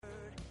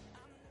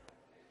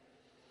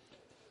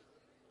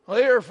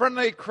Well, you're a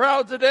friendly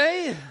crowd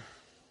today.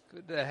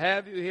 Good to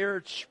have you here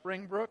at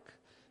Springbrook.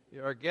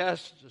 You're our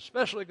guests. It's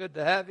especially good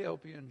to have you.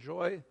 Hope you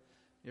enjoy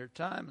your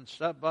time and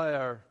stop by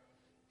our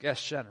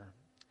guest center.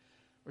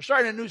 We're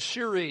starting a new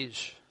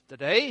series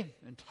today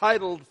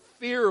entitled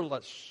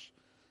Fearless,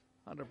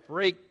 how to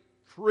break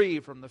free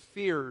from the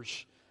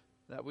fears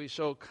that we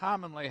so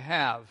commonly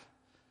have.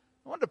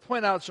 I want to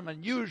point out some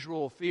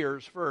unusual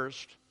fears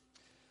first.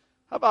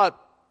 How about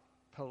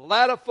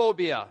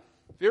palatophobia,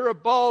 fear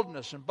of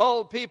baldness and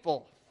bald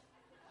people?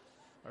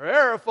 Or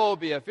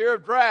aerophobia, fear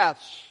of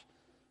drafts.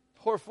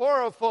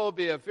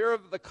 Porphorophobia, fear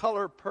of the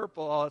color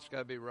purple. Oh, that's got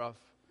to be rough.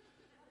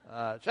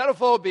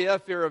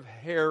 Chatophobia, fear of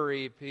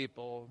hairy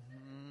people.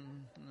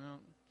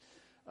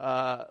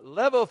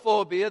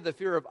 Levophobia, the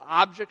fear of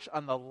objects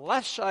on the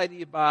left side of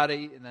your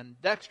body. And then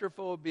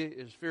dextrophobia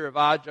is fear of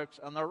objects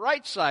on the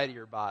right side of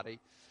your body.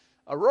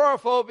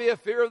 Auroraphobia,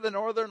 fear of the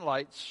northern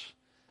lights.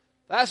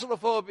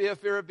 Thalassalophobia,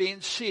 fear of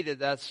being seated.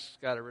 That's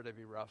got to really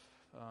be rough.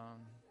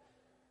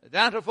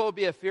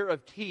 Odontophobia, fear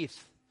of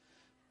teeth.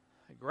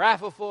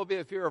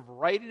 Graphophobia, fear of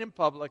writing in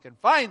public. And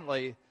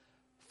finally,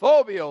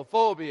 phobia,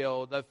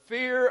 the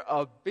fear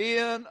of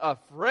being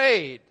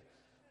afraid.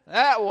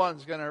 That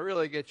one's going to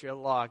really get you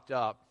locked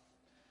up.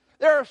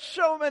 There are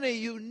so many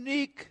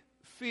unique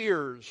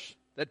fears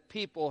that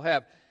people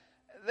have.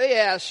 They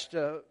asked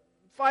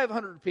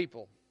 500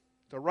 people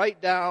to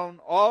write down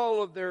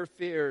all of their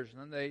fears,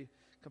 and then they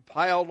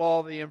compiled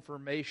all the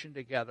information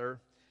together.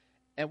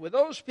 And with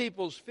those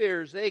people's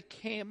fears, they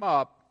came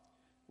up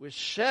with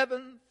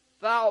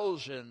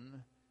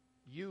 7,000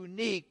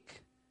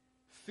 unique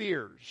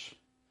fears.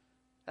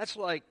 That's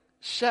like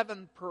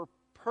 7 per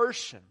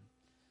person.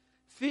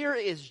 Fear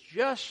is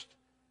just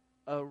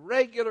a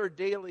regular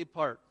daily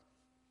part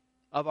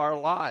of our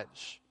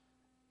lives.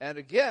 And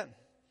again,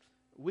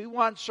 we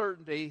want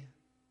certainty,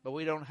 but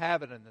we don't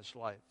have it in this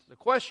life. The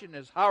question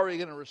is, how are you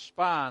going to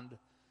respond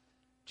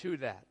to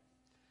that?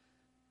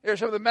 Here are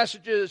some of the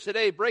messages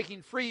today: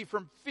 breaking free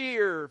from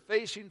fear,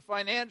 facing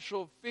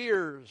financial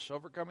fears,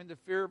 overcoming the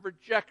fear of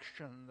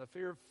rejection, the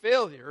fear of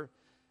failure,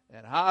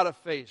 and how to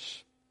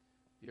face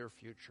your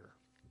future.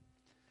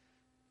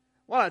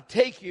 I want to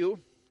take you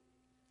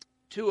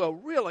to a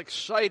real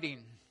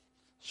exciting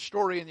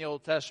story in the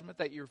Old Testament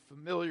that you're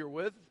familiar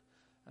with.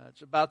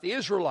 It's about the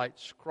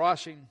Israelites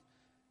crossing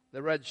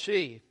the Red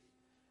Sea.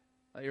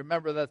 You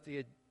remember that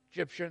the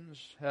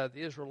Egyptians had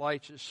the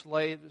Israelites as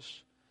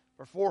slaves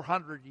for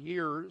 400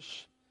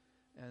 years,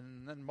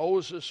 and then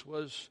Moses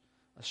was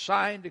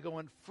assigned to go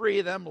and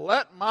free them.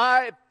 Let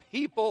my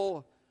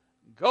people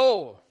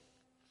go.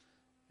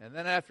 And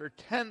then after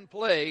 10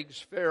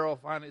 plagues, Pharaoh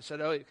finally said,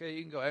 oh, okay,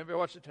 you can go. Anybody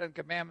watch the 10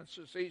 Commandments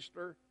this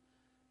Easter?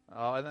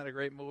 Oh, isn't that a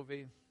great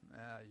movie?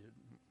 You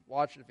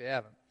watch it if you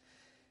haven't.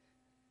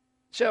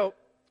 So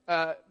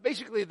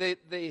basically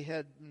they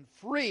had been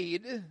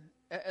freed,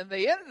 and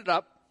they ended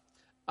up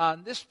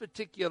on this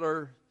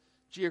particular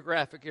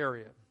geographic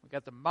area. We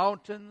got the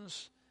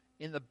mountains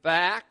in the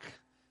back,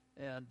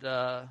 and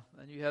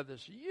then you have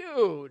this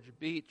huge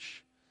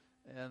beach,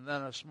 and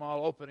then a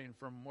small opening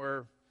from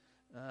where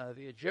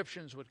the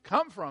Egyptians would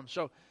come from.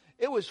 So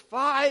it was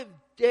 5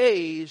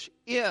 days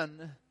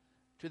in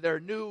to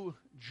their new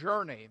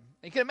journey. And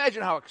you can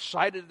imagine how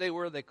excited they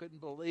were. They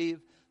couldn't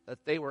believe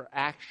that they were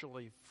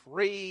actually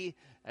free,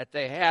 that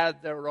they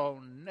had their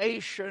own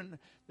nation.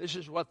 This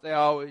is what they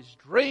always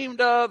dreamed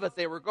of, that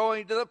they were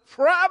going to the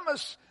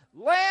promised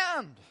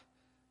land.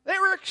 They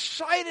were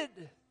excited.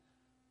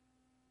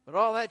 But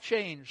all that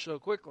changed so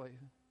quickly.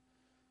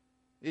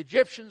 The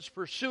Egyptians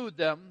pursued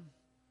them,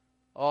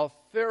 all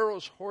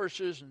Pharaoh's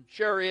horses and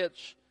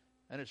chariots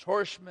and his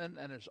horsemen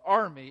and his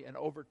army, and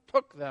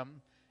overtook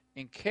them,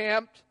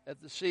 encamped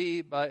at the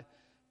sea by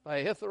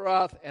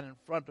Hitharoth and in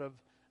front of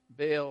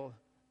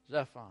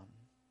Baal-Zephon.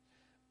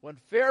 When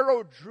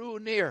Pharaoh drew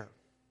near,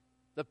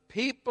 the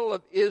people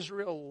of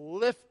Israel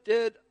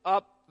lifted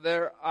up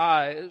their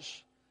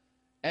eyes,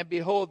 and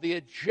behold, the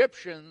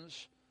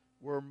Egyptians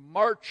were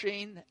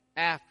marching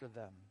after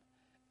them,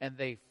 and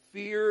they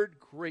feared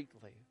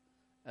greatly.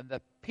 And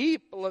the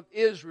people of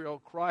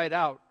Israel cried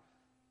out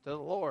to the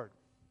Lord.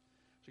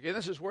 So again,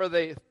 this is where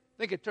they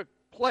think it took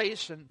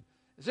place, and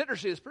it's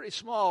interesting, it's a pretty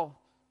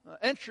small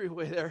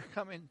entryway there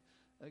coming,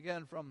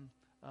 again, from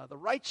the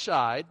right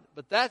side,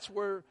 but that's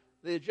where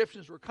the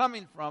Egyptians were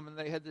coming from, and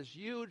they had this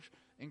huge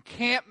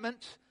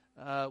encampment.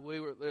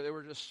 They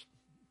were just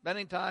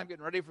spending time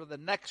getting ready for the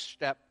next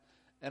step,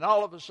 and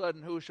all of a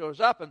sudden, who shows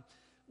up? And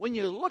when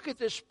you look at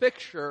this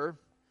picture,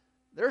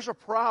 there's a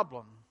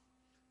problem.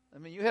 I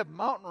mean, you have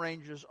mountain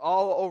ranges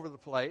all over the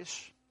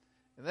place,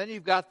 and then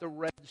you've got the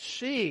Red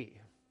Sea.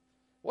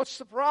 What's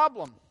the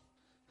problem?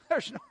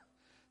 There's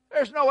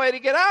no way to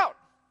get out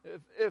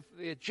if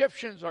the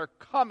Egyptians are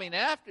coming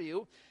after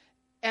you.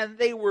 And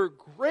they were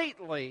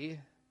greatly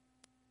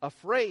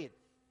afraid.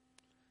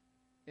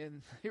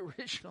 In the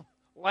original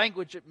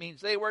language, it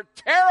means they were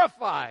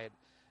terrified.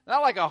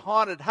 Not like a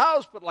haunted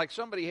house, but like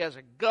somebody has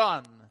a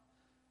gun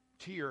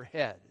to your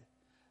head.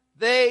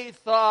 They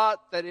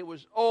thought that it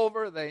was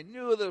over. They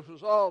knew this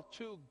was all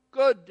too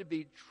good to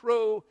be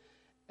true,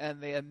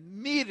 and they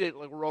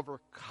immediately were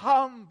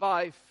overcome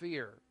by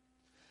fear.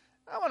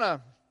 I want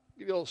to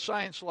give you a little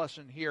science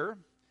lesson here.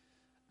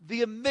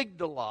 The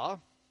amygdala,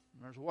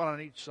 there's one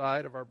on each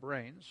side of our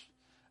brains.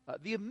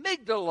 The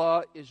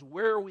amygdala is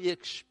where we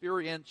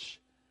experience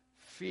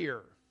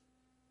fear.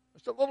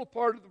 It's a little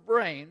part of the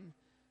brain,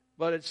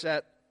 but it's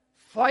that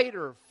fight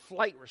or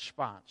flight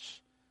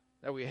response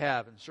that we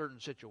have in certain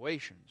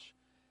situations.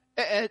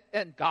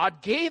 And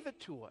God gave it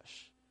to us.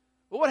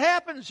 But what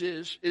happens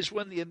is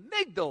when the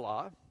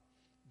amygdala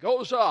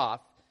goes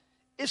off,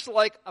 it's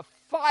like a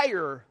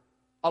fire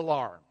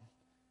alarm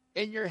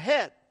in your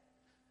head.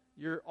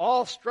 You're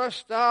all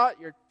stressed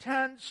out, you're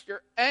tense,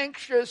 you're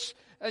anxious,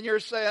 and you're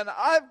saying,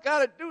 I've got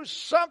to do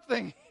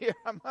something here.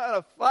 I'm going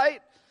to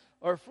fight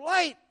or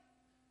flight.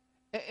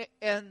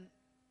 And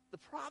the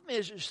problem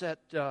is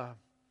that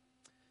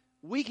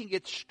we can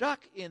get stuck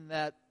in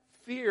that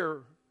fear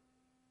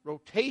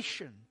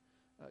rotation,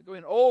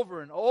 going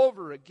over and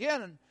over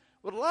again. And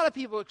what a lot of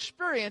people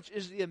experience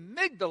is the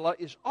amygdala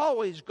is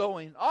always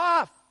going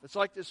off. It's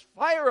like this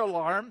fire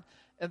alarm,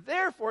 and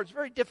therefore it's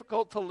very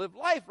difficult to live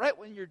life, right,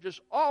 when you're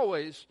just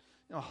always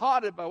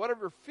haunted by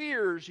whatever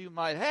fears you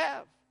might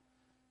have.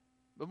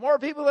 But more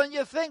people than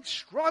you think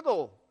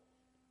struggle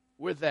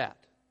with that.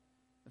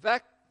 In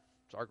fact,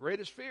 it's our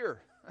greatest fear,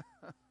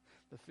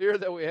 the fear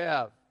that we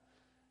have,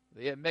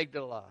 the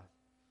amygdala.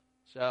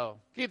 So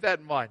keep that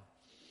in mind.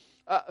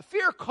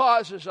 Fear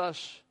causes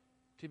us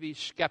to be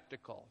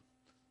skeptical.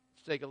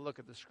 Let's take a look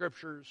at the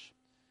scriptures.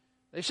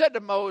 They said to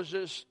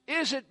Moses,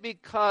 is it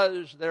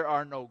because there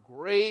are no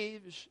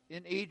graves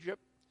in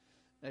Egypt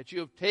that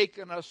you have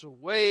taken us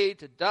away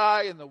to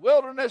die in the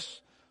wilderness?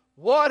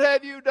 What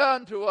have you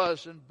done to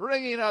us in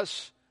bringing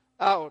us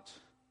out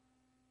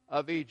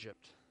of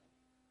Egypt?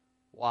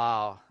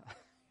 Wow.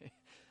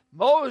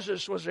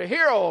 Moses was a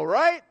hero,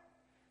 right?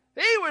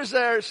 He was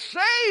their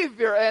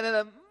Savior, and in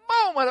a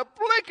moment, a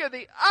blink of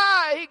the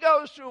eye, he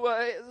goes to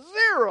a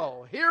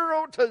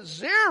hero to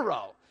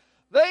zero.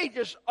 They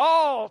just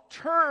all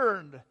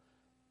turned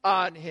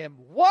on him.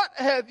 What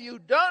have you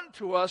done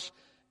to us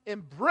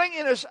in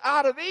bringing us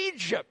out of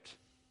Egypt?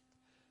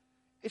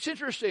 It's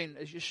interesting,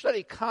 as you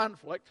study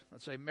conflict,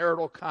 let's say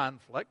marital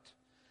conflict,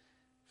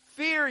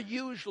 fear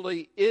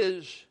usually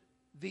is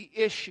the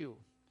issue.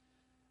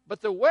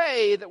 But the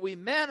way that we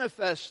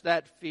manifest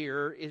that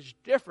fear is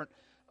different.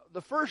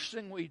 The first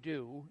thing we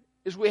do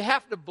is we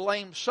have to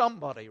blame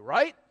somebody,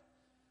 right?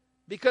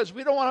 Because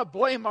we don't want to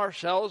blame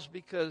ourselves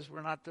because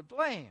we're not to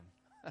blame.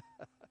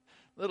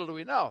 Little do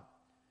we know.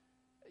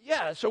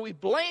 Yeah, so we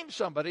blame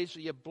somebody. So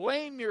you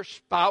blame your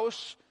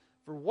spouse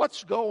for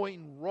what's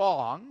going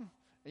wrong.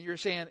 And you're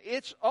saying,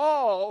 it's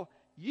all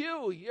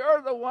you.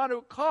 You're the one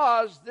who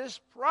caused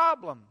this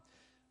problem.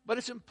 But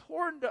it's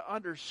important to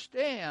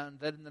understand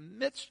that in the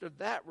midst of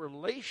that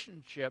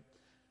relationship,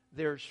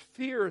 there's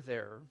fear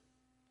there.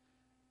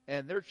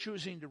 And they're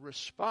choosing to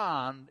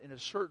respond in a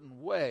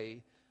certain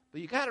way. But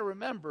you got to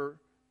remember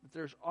that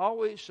there's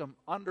always some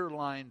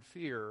underlying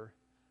fear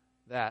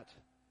that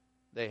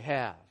they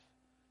have.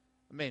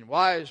 I mean,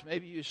 wives,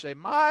 maybe you say,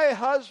 my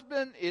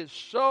husband is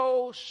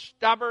so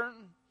stubborn.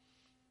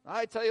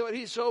 I tell you what,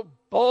 he's so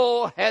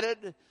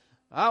bull-headed.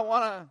 I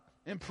want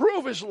to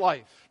improve his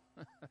life.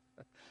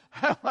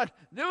 I want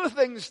new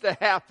things to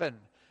happen.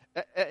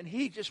 And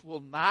he just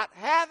will not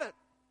have it.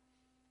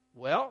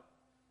 Well,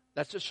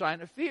 that's a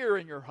sign of fear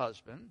in your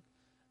husband,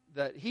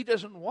 that he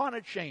doesn't want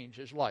to change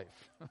his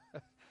life.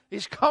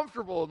 He's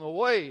comfortable in the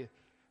way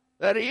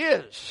that he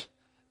is.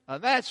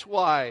 And that's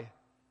why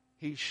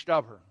he's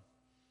stubborn.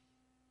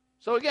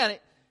 So again,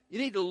 you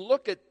need to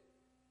look at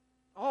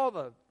all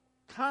the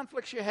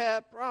conflicts you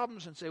have,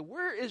 problems, and say,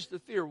 where is the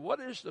fear? What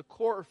is the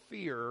core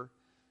fear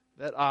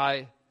that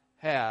I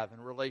have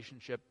in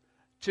relationship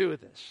to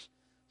this?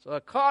 So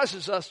it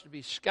causes us to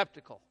be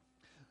skeptical.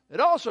 It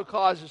also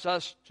causes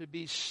us to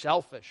be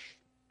selfish.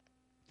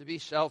 To be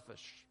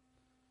selfish.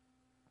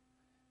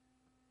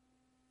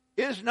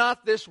 Is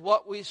not this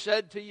what we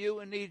said to you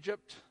in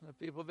Egypt? The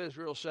people of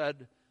Israel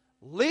said,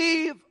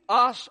 leave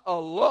us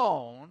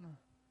alone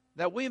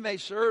that we may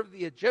serve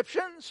the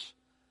Egyptians,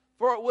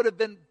 for it would have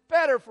been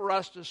better for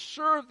us to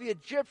serve the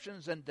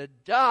Egyptians than to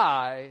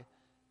die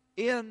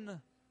in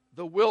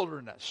the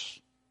wilderness.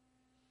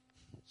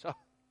 So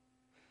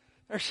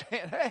they're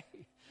saying, hey,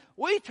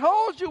 we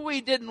told you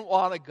we didn't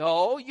want to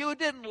go. You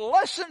didn't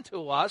listen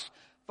to us.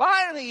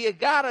 Finally, you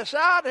got us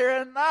out here,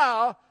 and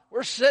now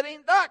we're sitting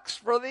ducks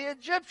for the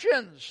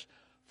Egyptians.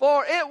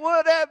 For it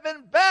would have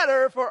been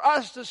better for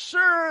us to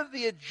serve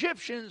the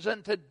Egyptians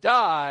than to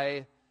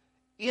die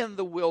in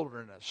the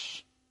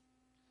wilderness.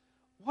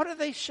 What are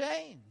they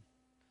saying?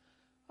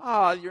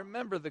 Oh, you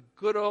remember the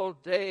good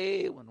old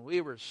day when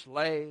we were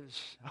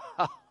slaves?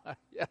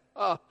 Yeah.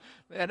 Oh,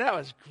 man, that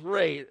was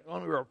great.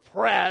 When we were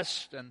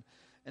oppressed and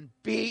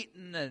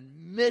beaten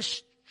and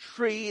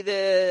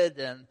mistreated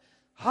and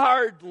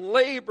hard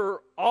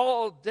labor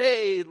all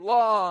day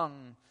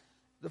long.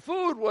 The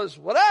food was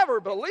whatever,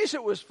 but at least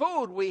it was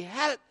food. We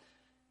had it.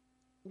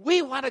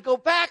 we want to go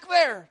back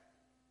there.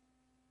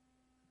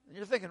 And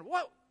you're thinking,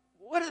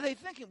 what are they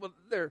thinking? Well,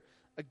 they're,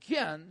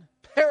 again,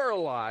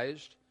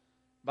 paralyzed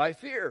by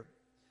fear.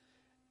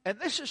 And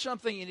this is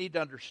something you need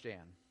to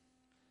understand.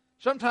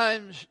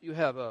 Sometimes you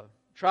have a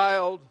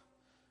child,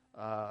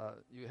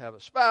 you have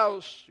a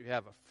spouse, you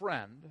have a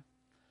friend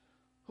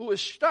who is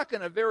stuck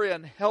in a very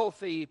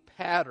unhealthy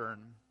pattern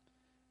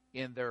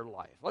in their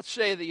life. Let's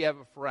say that you have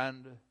a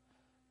friend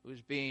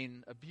who's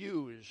being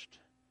abused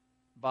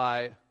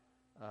by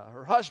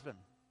her husband.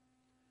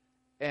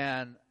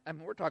 And I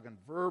mean, we're talking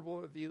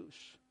verbal abuse,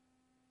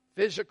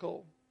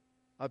 physical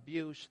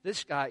abuse.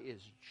 This guy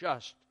is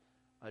just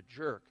a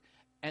jerk.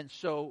 And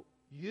so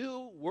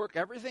you work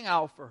everything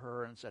out for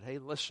her and said, hey,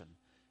 listen,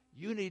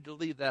 you need to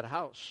leave that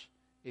house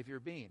if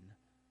you're being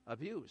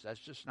abused. That's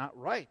just not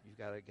right. You've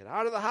got to get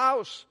out of the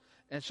house.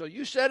 And so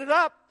you set it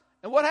up.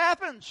 And what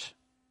happens?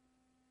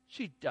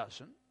 She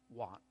doesn't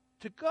want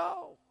to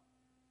go.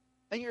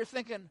 And you're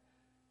thinking,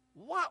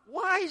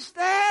 why is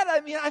that?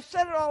 I mean, I've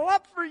set it all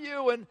up for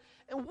you. And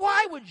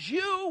why would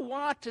you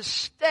want to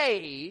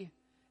stay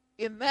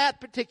in that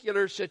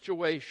particular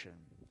situation?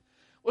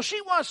 Well,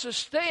 she wants to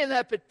stay in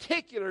that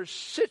particular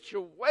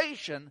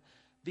situation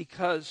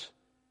because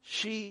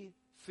she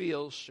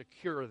feels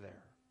secure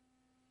there.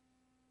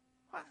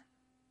 What?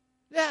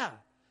 Yeah.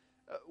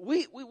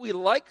 We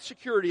like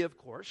security, of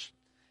course,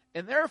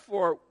 and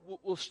therefore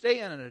we'll stay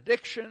in an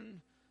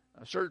addiction,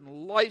 a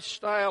certain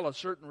lifestyle, a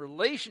certain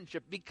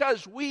relationship,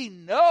 because we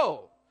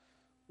know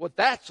what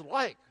that's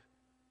like.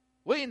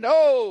 We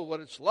know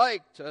what it's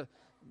like to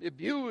be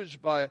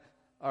abused by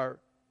our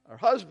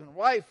husband,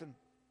 wife,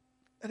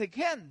 and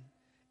again,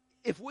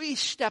 if we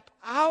step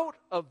out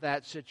of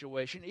that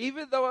situation,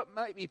 even though it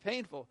might be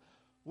painful,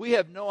 we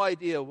have no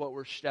idea what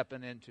we're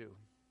stepping into.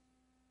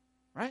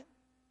 Right?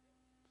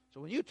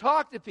 So when you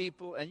talk to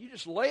people and you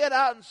just lay it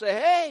out and say,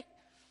 hey,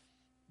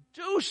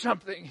 do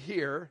something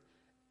here,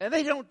 and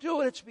they don't do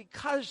it, it's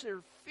because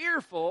they're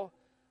fearful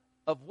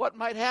of what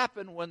might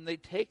happen when they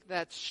take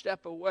that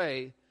step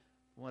away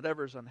from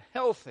whatever's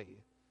unhealthy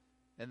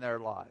in their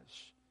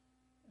lives.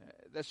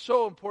 That's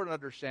so important to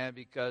understand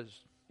because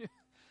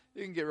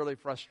you can get really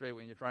frustrated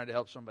when you're trying to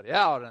help somebody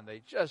out and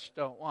they just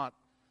don't want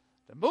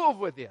to move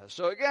with you.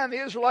 So again,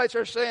 the Israelites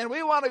are saying,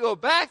 we want to go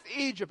back to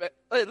Egypt.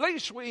 At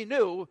least we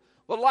knew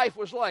what life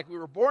was like. We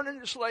were born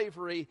into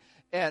slavery,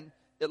 and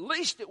at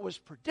least it was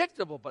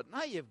predictable. But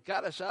now you've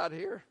got us out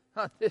here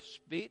on this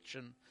beach,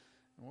 and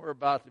we're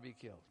about to be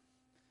killed.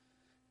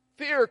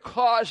 Fear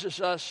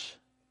causes us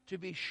to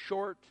be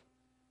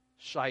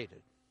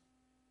short-sighted.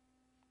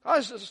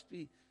 Causes us to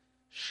be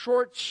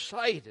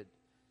short-sighted.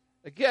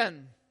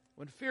 Again,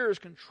 when fear is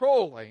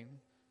controlling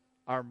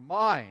our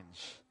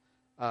minds,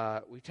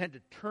 we tend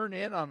to turn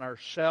in on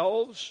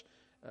ourselves.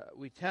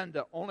 We tend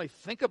to only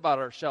think about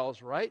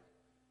ourselves, right?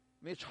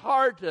 I mean, it's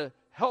hard to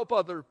help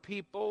other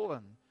people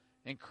and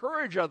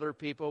encourage other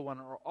people when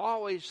we're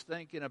always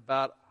thinking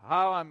about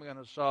how I'm going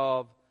to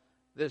solve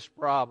this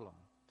problem.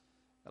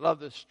 I love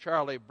this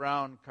Charlie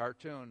Brown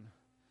cartoon.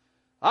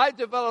 I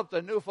developed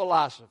a new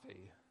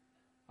philosophy.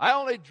 I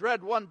only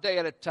dread one day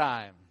at a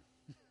time.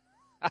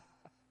 I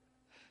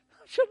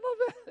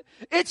love that.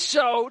 It's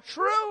so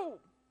true.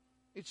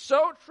 It's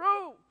so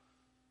true.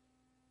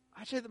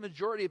 I'd say the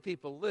majority of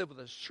people live with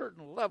a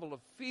certain level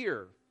of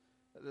fear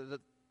that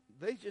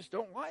they just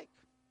don't like.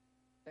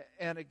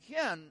 And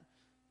again,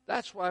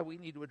 that's why we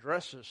need to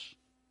address this.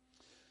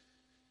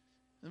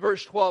 In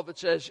verse 12 it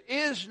says,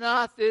 is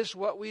not this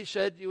what we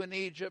said to you in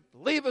Egypt?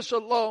 Leave us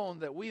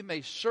alone that we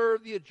may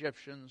serve the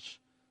Egyptians,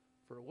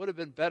 for it would have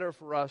been better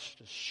for us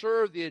to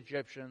serve the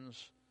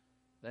Egyptians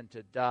than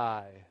to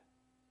die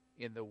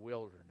in the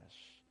wilderness.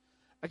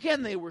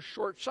 Again, they were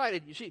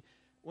short-sighted. You see,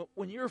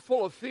 when you're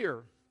full of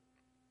fear,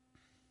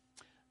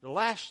 the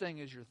last thing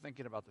is you're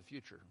thinking about the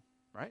future,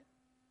 right?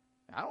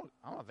 I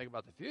don't think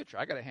about the future.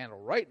 I got to handle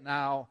right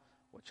now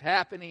what's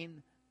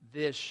happening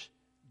this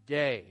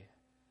day.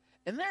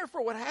 And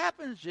therefore what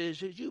happens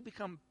is you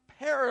become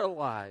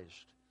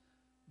paralyzed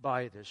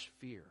by this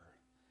fear.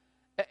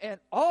 And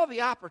all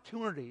the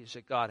opportunities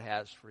that God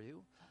has for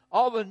you,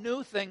 all the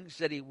new things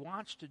that He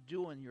wants to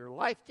do in your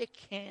life, they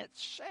can't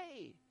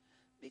say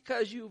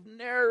because you've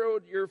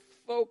narrowed your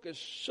focus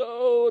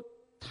so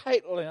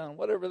tightly on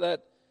whatever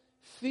that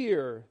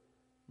fear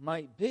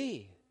might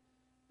be.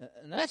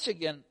 And that's,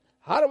 again,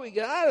 how do we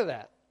get out of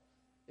that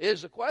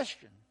is the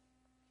question.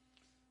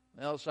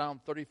 Well, Psalm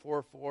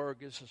 34:4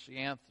 gives us the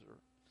answer.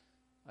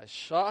 I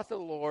sought the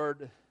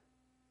Lord,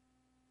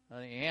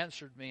 and He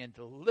answered me and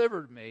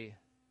delivered me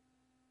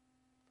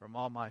from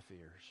all my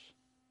fears.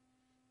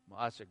 Well,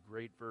 that's a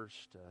great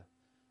verse to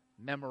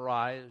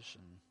memorize,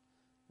 and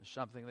it's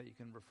something that you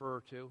can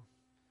refer to,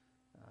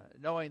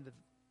 knowing that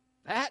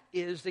that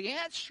is the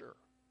answer.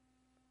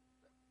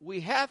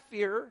 We have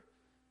fear.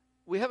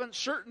 We have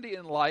uncertainty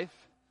in life.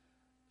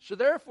 So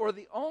therefore,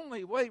 the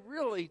only way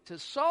really to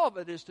solve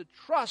it is to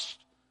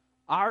trust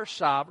our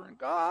sovereign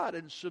God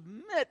and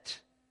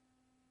submit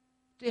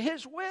to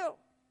His will.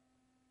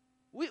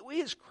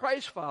 We as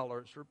Christ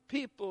followers are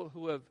people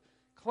who have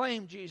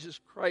claim Jesus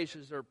Christ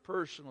as their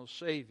personal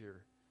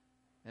Savior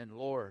and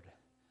Lord.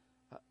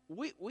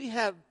 We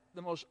have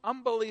the most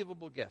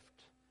unbelievable gift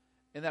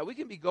in that we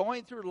can be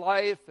going through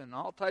life and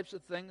all types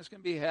of things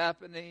can be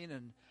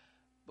happening,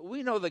 but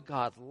we know that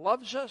God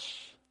loves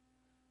us,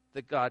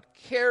 that God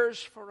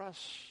cares for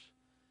us,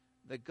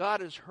 that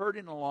God is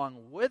hurting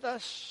along with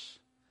us,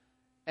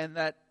 and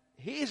that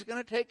He's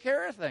going to take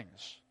care of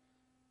things.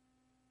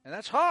 And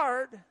that's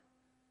hard,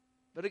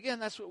 but again,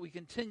 that's what we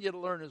continue to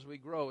learn as we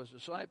grow as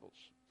disciples.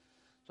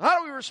 So how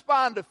do we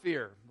respond to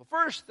fear? The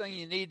first thing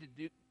you need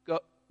to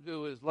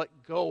do is let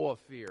go of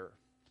fear.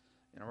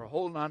 We're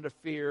holding on to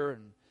fear,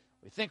 and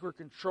we think we're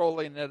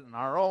controlling it in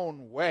our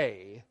own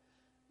way,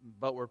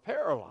 but we're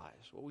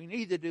paralyzed. What we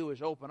need to do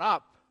is open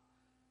up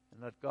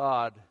and let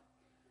God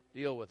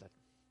deal with it.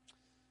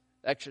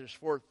 Exodus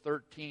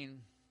 14:13.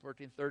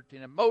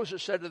 And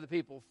Moses said to the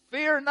people,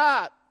 "Fear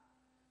not,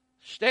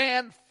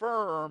 stand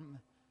firm,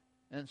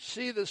 and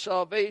see the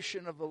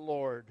salvation of the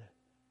Lord,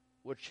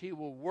 which He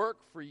will work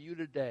for you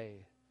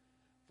today.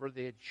 For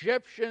the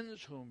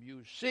Egyptians whom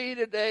you see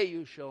today,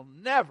 you shall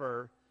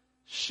never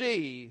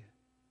see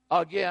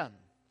again."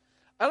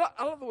 I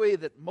love the way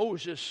that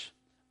Moses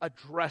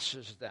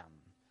addresses them.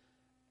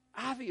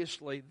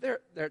 Obviously,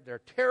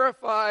 they're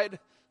terrified.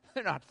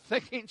 They're not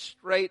thinking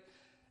straight.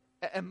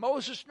 And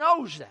Moses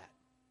knows that.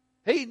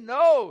 He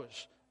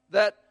knows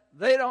that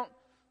they don't,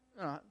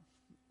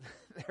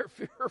 they're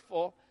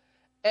fearful.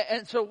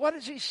 And so what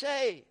does he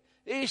say?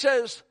 He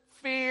says,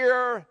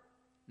 "Fear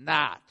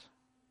not."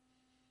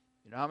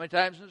 You know how many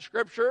times in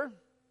Scripture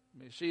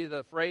you see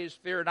the phrase,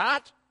 "fear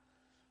not"?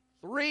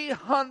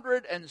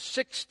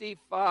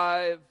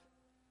 365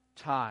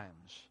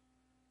 times.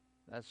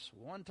 That's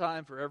one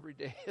time for every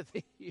day of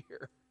the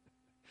year.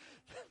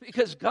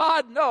 Because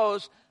God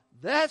knows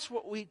that's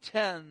what we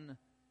tend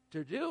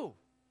to do.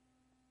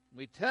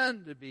 We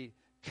tend to be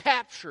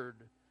captured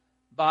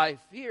by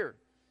fear.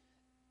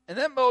 And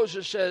then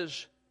Moses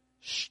says,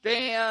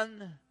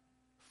 "Stand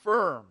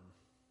firm."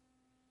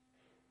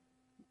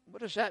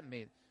 What does that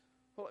mean?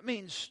 Well, it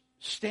means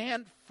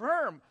stand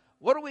firm.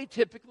 What do we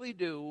typically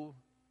do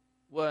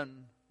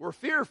when we're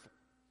fearful?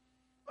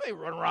 We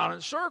run around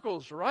in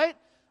circles, right?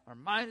 Our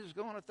mind is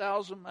going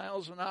 1,000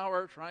 miles an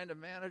hour trying to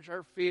manage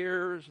our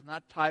fears and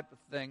that type of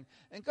thing.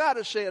 And God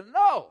is saying,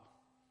 no,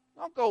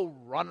 don't go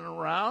running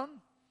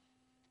around.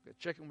 A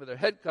chicken with their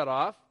head cut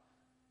off.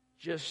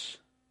 Just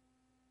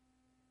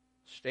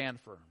stand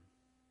firm.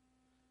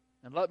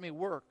 And let me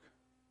work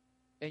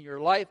in your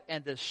life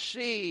and to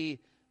see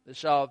the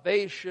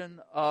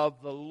salvation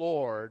of the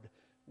Lord,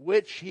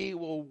 which He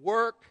will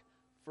work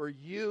for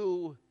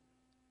you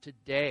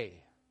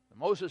today. And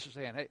Moses is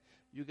saying, hey,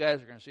 you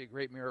guys are going to see a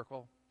great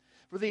miracle.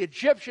 For the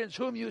Egyptians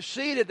whom you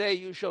see today,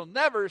 you shall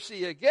never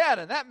see again.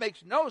 And that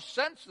makes no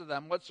sense to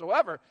them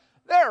whatsoever.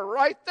 They're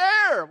right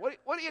there. What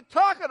are you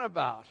talking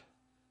about?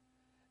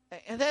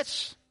 And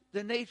that's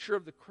the nature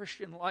of the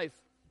Christian life,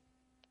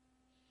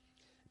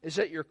 is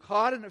that you're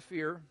caught in a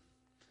fear.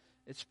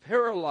 It's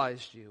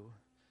paralyzed you.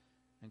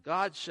 And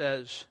God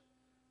says,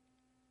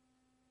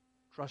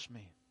 trust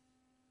me.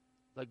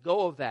 Let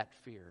go of that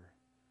fear.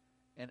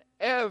 And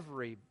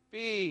every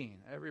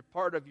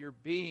part of your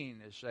being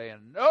is saying,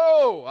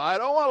 no, I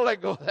don't want to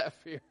let go of that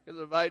fear.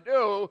 Because if I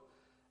do,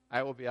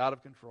 I will be out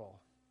of control.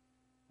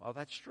 Well,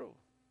 that's true.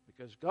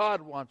 Because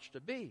God wants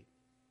to be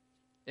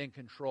in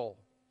control.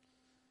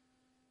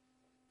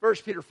 1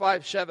 Peter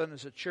 5:7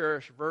 is a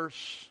cherished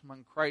verse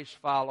among Christ's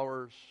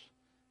followers.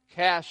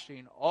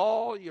 Casting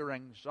all your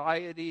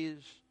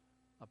anxieties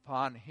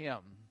upon Him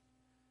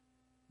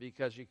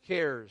because He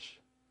cares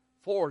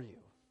for you.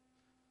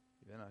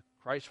 You've been a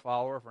Christ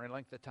follower for any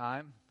length of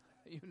time,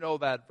 you know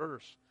that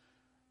verse.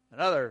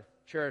 Another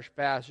cherished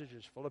passage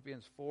is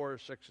Philippians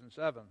 4:6 and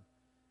 7.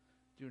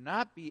 Do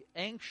not be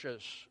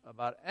anxious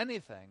about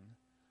anything,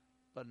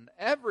 but in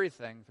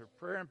everything, through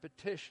prayer and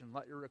petition,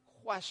 let your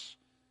requests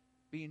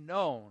be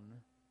known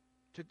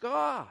to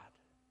God.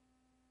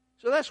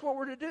 So that's what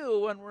we're to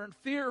do when we're in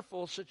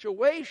fearful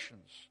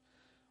situations.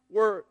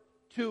 We're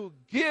to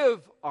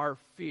give our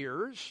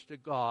fears to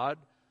God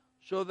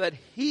so that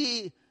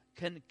He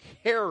can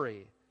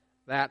carry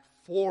that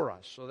for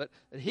us, so that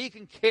He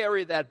can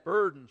carry that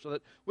burden, so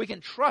that we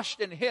can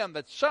trust in Him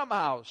that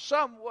somehow,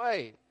 some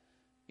way,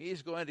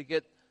 He's going to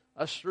get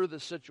us through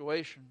this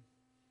situation.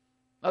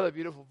 Another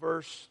beautiful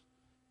verse,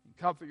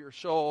 comfort your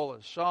soul,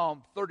 is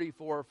Psalm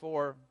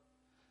 34:4.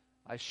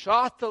 I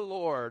sought the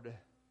Lord,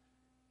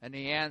 and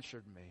He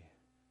answered me,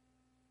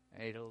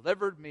 and He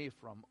delivered me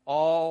from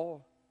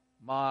all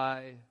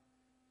my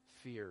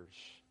fears.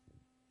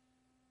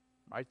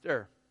 Right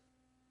there.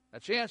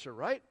 That's the answer,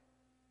 right?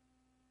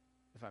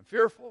 If I'm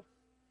fearful,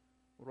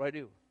 what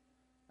do?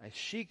 I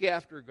seek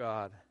after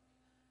God,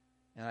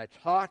 and I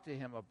talk to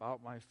Him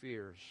about my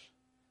fears.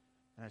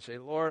 And I say,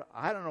 Lord,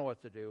 I don't know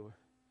what to do.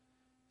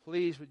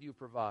 Please, would you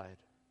provide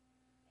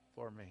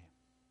for me?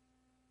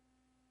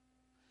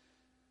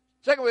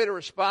 Second way to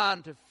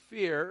respond to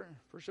fear,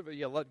 first of all,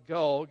 you let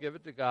go, give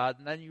it to God,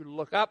 and then you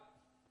look up.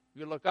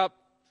 You look up.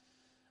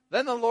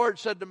 Then the Lord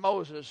said to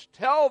Moses,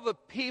 tell the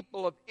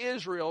people of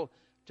Israel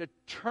to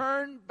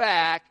turn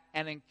back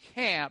and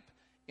encamp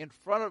in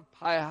front of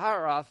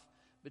Pi-hahiroth,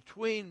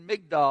 between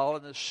Migdol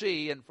and the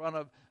sea, in front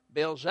of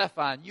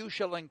Baal-zephon. You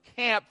shall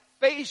encamp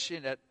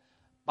facing it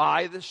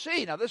by the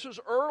sea. Now, this was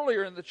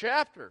earlier in the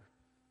chapter.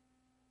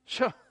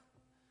 So,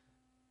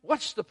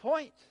 what's the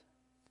point?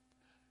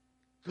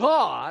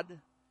 God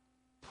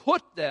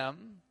put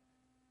them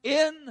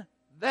in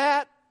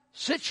that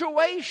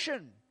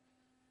situation.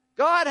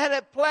 God had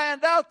it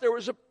planned out. There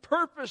was a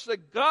purpose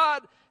that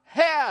God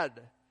had.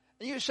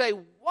 And you say,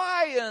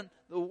 why in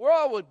the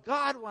world would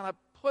God want to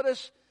put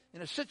us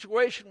in a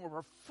situation where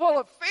we're full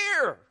of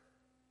fear?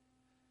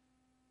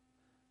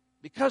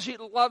 Because He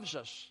loves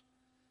us.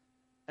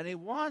 And He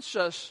wants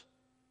us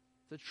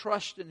to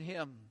trust in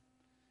Him.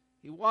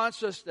 He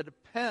wants us to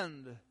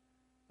depend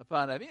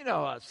upon Him. You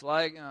know how it's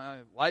like.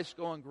 Life's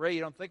going great.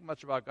 You don't think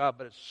much about God.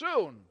 But it's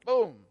soon,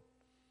 boom,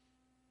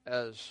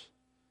 as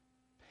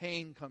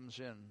pain comes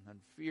in and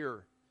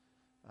fear,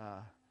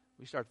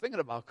 we start thinking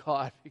about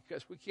God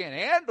because we can't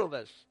handle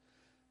this.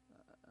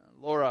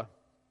 Laura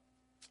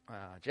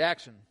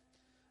Jackson,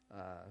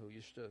 who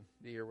used to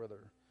be here with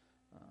her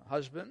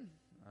husband,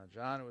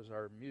 John, who was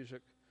our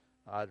music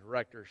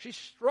director, she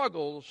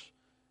struggles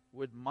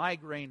with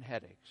migraine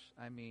headaches.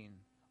 I mean,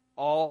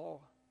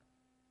 all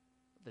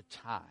the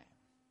time.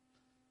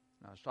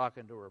 And I was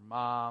talking to her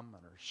mom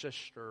and her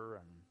sister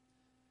and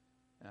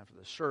after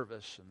the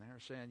service, and they were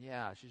saying,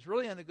 yeah, she's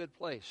really in a good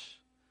place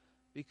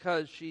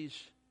because she's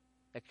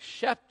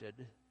accepted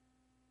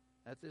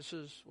that this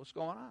is what's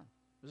going on.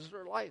 This is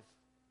her life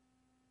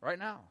right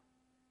now.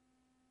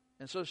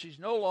 And so she's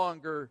no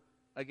longer,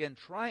 again,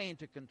 trying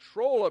to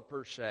control it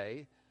per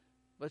se,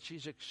 but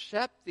she's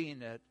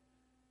accepting it,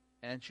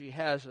 and she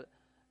has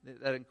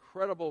that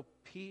incredible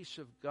peace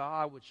of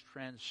God which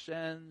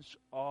transcends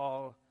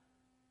all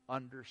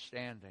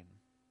understanding.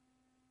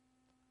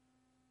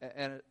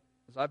 And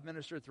as I've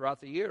ministered throughout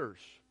the years,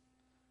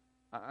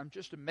 I'm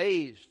just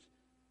amazed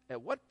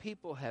at what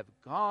people have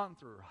gone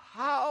through,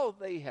 how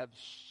they have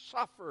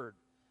suffered,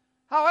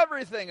 how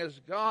everything has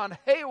gone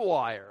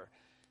haywire.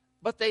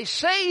 But they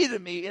say to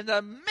me, in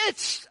the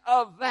midst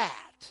of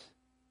that,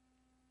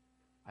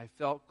 I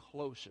felt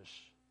closest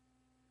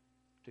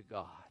to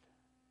God.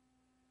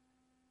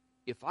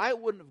 If I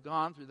wouldn't have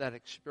gone through that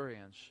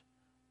experience,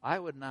 I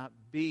would not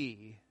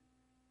be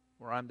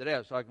where I'm today. I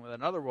was talking with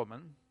another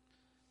woman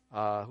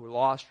who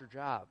lost her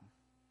job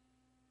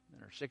in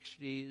her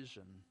 60s,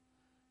 and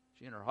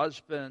she and her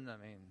husband, I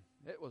mean,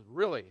 it was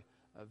really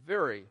a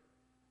very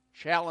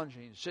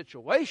challenging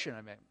situation.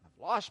 I mean,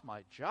 I've lost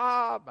my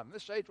job. I'm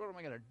this age. What am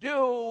I going to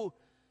do?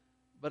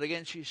 But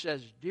again, she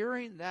says,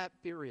 during that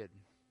period,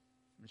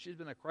 and she's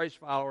been a Christ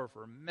follower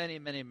for many,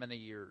 many, many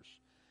years.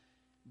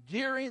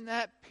 During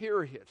that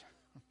period,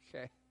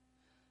 okay,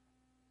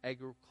 I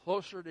grew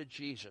closer to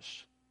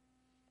Jesus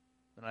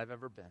than I've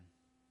ever been.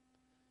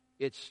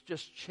 It's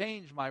just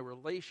changed my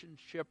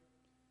relationship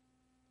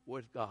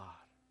with God.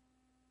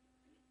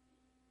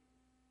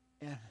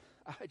 And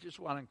I just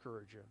want to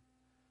encourage you.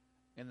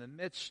 In the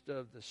midst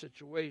of the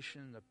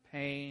situation, the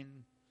pain,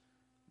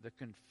 the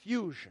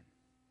confusion,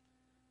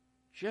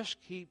 just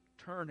keep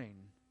turning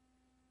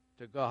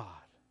to God.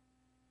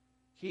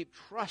 Keep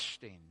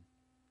trusting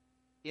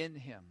in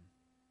Him.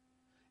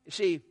 You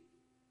see,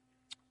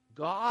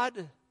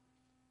 God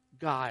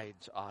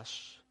guides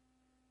us,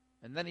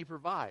 and then He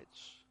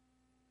provides.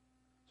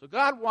 So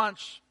God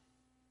wants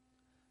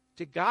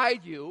to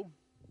guide you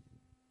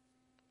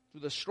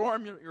through the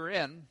storm you're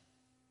in.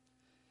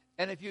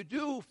 And if you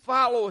do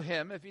follow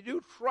Him, if you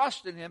do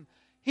trust in Him,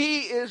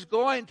 He is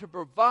going to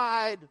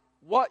provide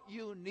what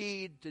you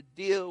need to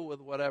deal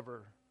with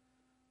whatever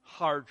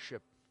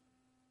hardship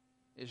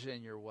is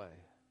in your way.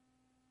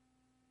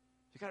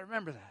 You've got to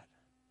remember that.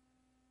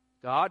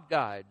 God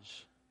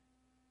guides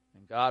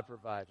and God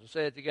provides. We'll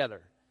say it together.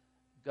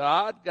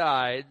 God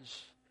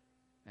guides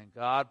and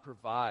God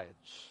provides.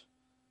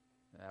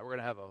 We're going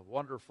to have a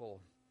wonderful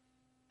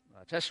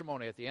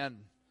testimony at the end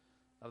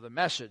of the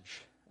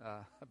message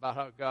about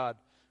how God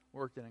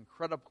worked an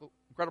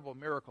incredible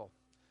miracle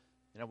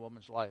in a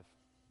woman's life.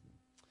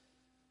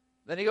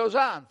 Then he goes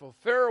on. For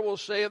Pharaoh will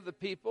say of the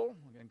people,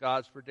 and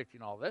God's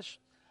predicting all this,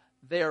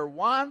 they are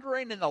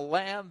wandering in a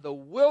land the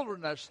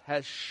wilderness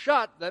has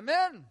shut them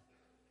in.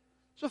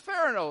 So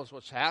Pharaoh knows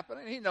what's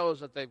happening. He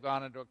knows that they've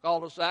gone into a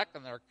cul-de-sac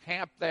and they're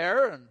camped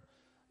there, and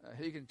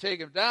he can take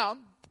them down.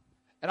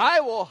 And I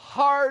will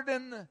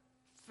harden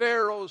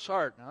Pharaoh's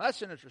heart. Now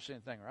that's an interesting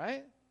thing,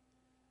 right?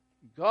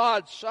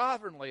 God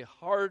sovereignly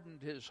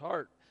hardened his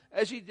heart,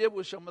 as he did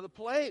with some of the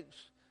plagues.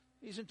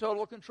 He's in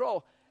total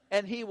control.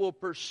 And he will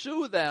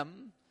pursue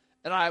them,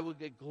 and I will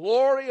get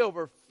glory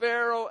over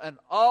Pharaoh and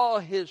all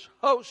his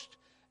host,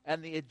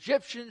 and the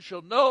Egyptians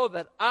shall know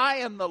that I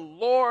am the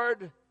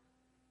Lord.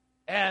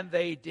 And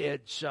they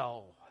did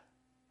so.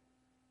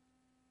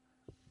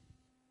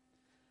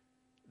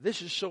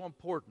 This is so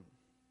important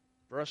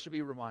for us to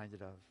be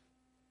reminded of.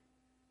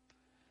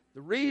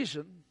 The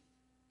reason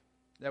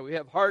that we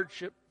have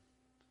hardship,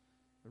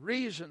 the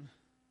reason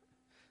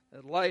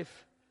that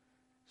life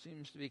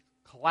seems to be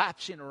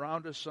collapsing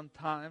around us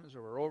sometimes,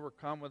 or we're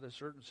overcome with a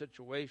certain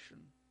situation,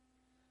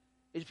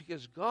 is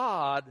because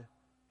God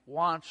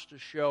wants to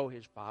show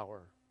His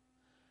power.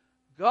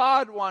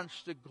 God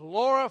wants to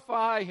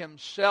glorify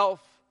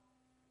Himself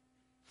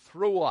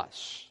through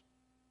us.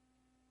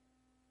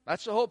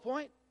 That's the whole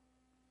point.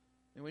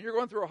 And when you're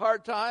going through a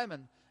hard time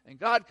and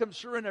God comes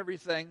through and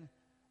everything,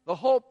 the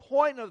whole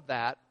point of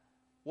that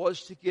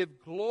was to give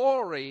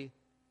glory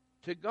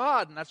to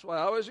God. And that's why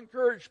I always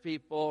encourage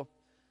people,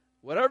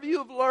 whatever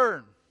you've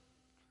learned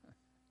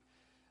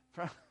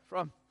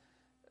from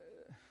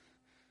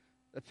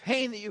the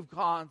pain that you've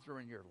gone through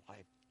in your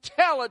life,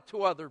 tell it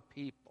to other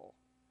people.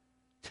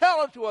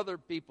 Tell it to other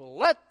people.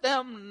 Let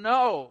them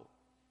know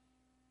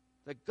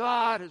that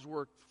God has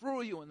worked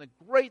through you and the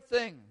great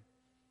thing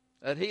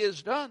that He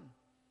has done.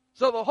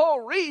 So the whole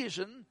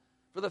reason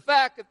for the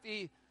fact that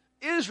the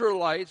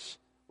Israelites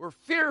were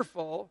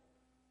fearful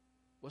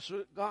was so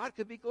that God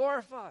could be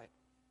glorified,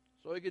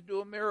 so He could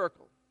do a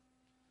miracle.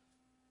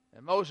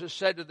 And Moses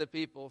said to the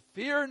people,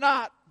 "Fear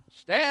not,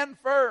 stand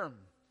firm,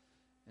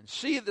 and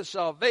see the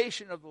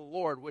salvation of the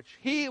Lord, which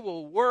He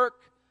will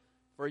work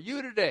for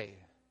you today.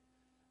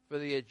 For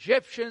the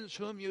Egyptians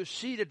whom you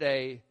see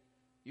today,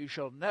 you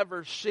shall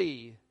never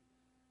see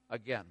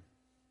again."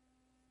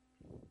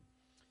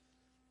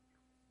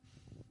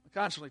 I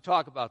constantly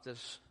talk about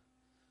this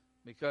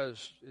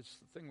because it's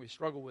the thing we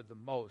struggle with the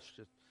most.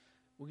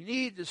 We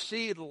need to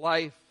see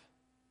life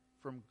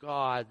from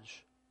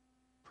God's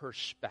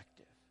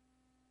perspective.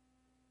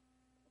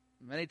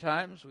 Many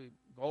times we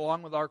go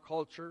along with our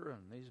culture,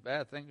 and these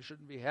bad things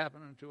shouldn't be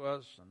happening to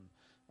us, and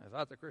I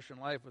thought the Christian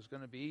life was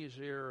going to be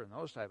easier, and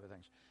those type of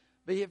things.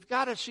 But you've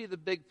got to see the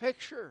big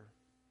picture.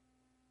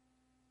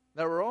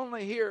 That we're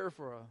only here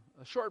for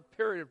a short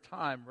period of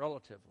time,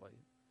 relatively.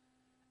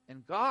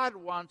 And God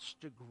wants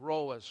to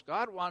grow us.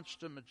 God wants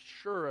to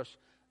mature us.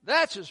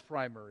 That's His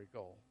primary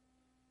goal.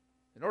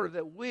 In order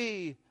that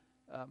we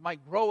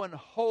might grow in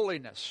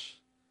holiness.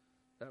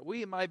 That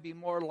we might be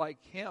more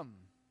like Him.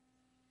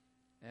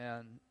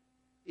 And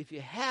if you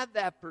have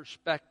that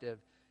perspective,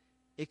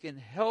 it can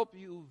help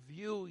you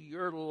view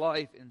your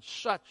life in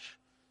such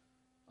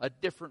a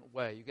different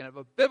way. You can have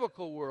a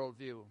biblical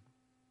worldview.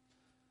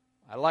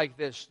 I like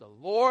this. The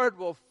Lord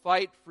will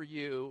fight for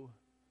you,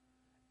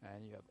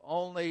 and you have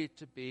only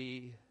to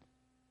be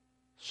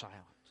silent.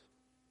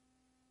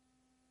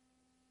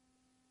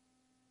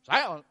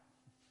 Silent?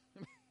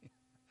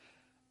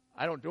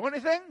 I don't do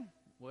anything?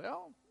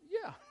 Well,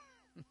 yeah.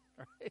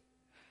 Right?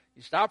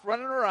 You stop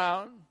running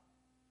around,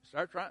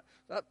 stop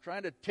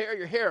trying to tear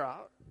your hair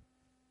out,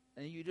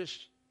 and you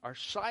just are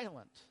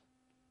silent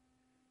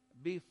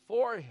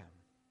before Him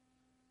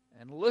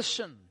and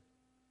listen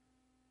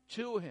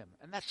to Him.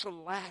 And that's the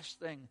last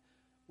thing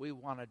we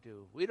want to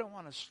do. We don't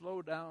want to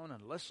slow down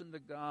and listen to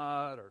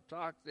God or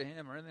talk to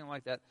Him or anything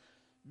like that,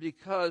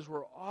 because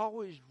we're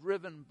always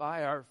driven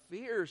by our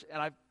fears,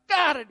 and I've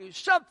got to do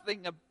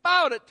something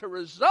about it to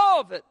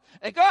resolve it.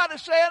 And God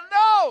is saying,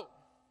 no!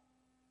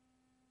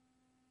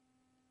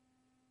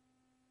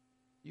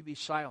 You be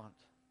silent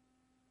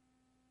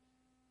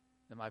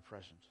in my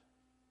presence,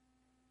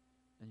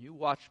 and you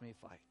watch me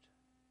fight.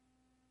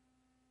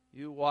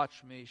 You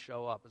watch me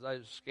show up. As I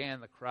scan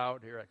the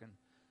crowd here, I can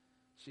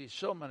see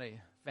so many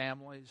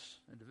families,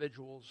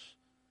 individuals,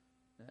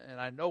 and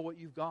I know what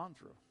you've gone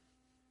through.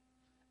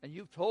 And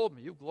you've told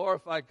me, you've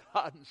glorified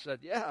God and said,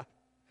 yeah,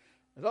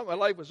 I thought my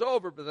life was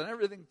over, but then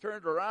everything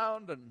turned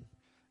around and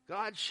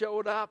God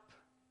showed up.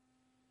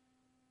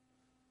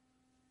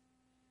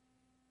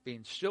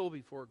 Being still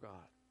before God.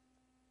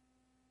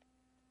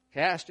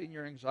 Casting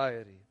your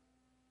anxiety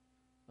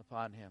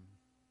upon Him.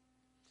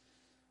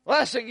 The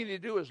last thing you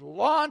need to do is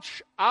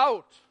launch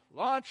out.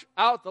 Launch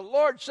out. The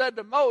Lord said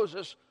to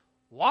Moses,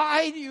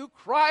 "Why do you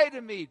cry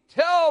to me?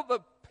 Tell the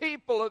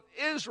people of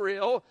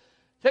Israel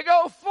to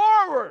go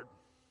forward."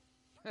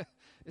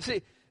 You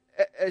see,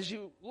 as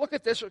you look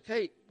at this,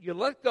 okay, you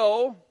let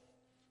go,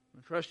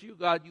 and trust you,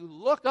 God, you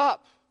look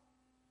up,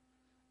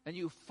 and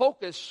you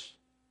focus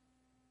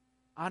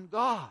on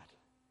God.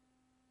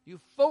 You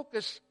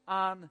focus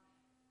on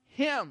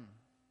Him.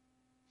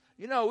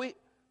 You know,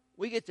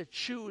 we get to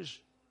choose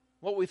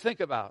what we think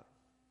about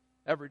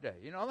every day.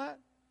 You know that?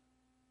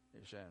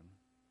 You're saying,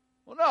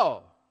 well,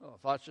 no. Well,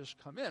 thoughts just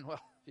come in. Well,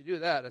 if you do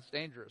that, it's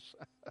dangerous.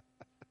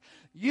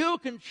 You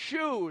can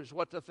choose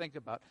what to think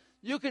about.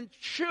 You can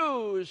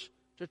choose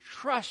to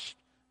trust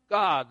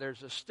God.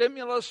 There's a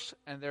stimulus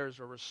and there's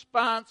a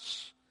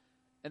response,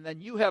 and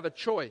then you have a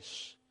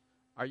choice.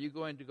 Are you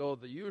going to go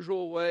the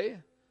usual way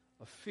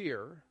of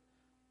fear,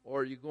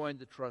 or are you going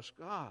to trust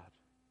God?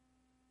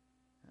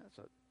 That's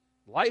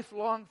a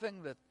lifelong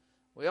thing that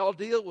we all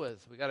deal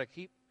with. We got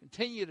to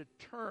continue to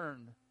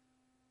turn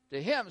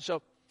to Him.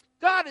 So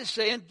God is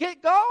saying,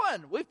 get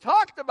going. We've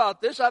talked about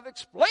this. I've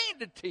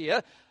explained it to you.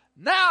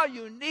 Now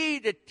you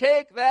need to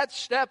take that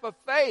step of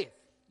faith.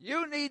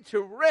 You need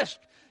to risk.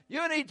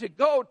 You need to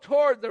go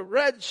toward the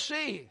Red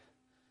Sea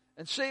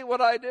and see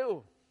what I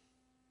do.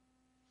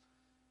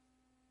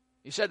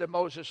 He said to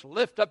Moses,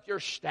 lift up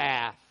your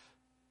staff.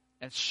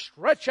 and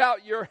stretch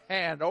out your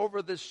hand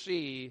over the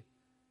sea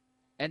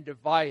and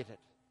divide it.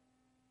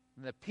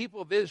 And the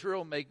people of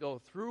Israel may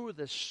go through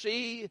the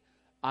sea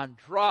on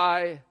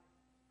dry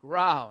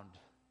ground.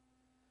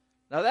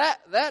 Now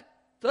that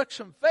took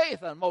some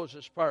faith on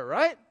Moses' part,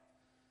 right?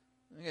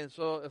 Okay,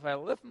 so if I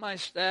lift my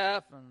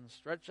staff and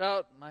stretch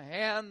out my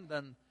hand,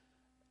 then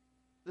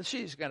the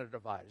sea's going to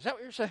divide. Is that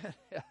what you're saying?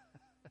 Yeah.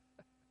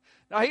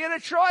 Now, he had a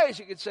choice.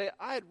 He could say,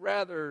 I'd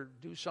rather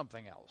do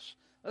something else.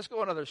 Let's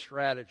go another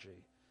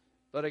strategy.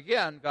 But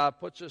again, God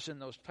puts us in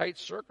those tight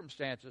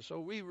circumstances, so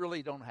we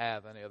really don't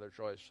have any other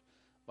choice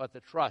but to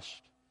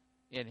trust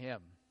in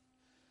him.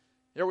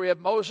 Here we have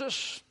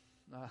Moses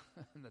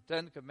in the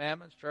Ten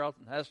Commandments,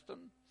 Charlton Heston.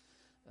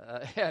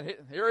 And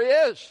here he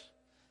is.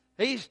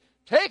 He's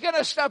taken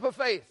a step of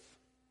faith.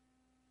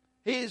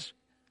 He's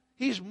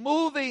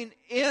moving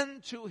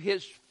into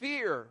his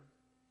fear.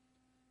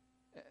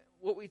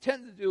 What we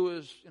tend to do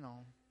is,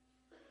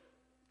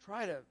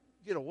 try to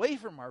get away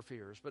from our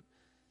fears. But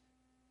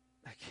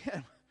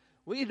again,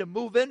 we need to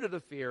move into the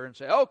fear and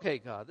say, okay,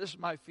 God, this is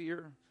my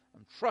fear.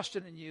 I'm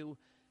trusting in you,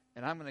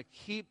 and I'm going to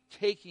keep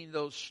taking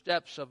those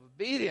steps of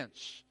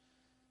obedience.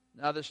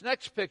 Now, this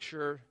next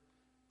picture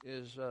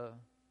is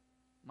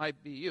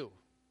might be you.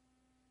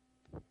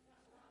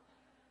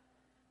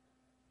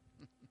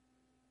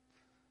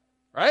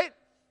 Right?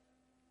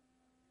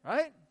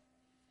 Right?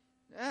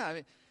 Yeah, I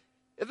mean,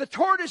 if the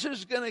tortoise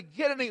is going to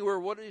get anywhere,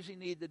 what does he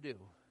need to do?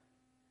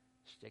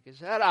 Stick his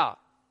head out.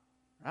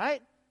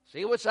 Right?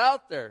 See what's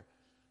out there.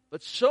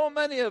 But so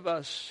many of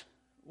us,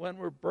 when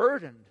we're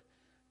burdened,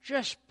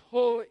 just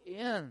pull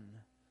in.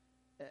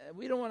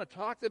 We don't want to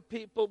talk to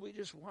people. We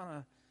just want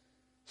to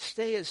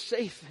stay as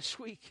safe as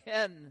we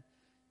can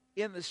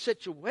in the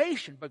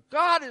situation. But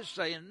God is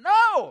saying,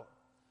 no!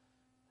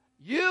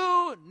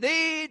 You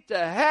need to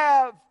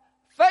have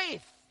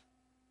faith.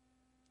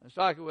 I was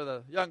talking with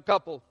a young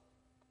couple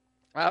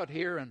out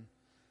here, and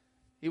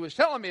he was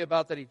telling me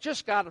about that he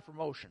just got a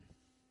promotion.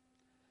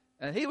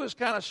 And he was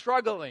kind of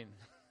struggling.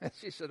 And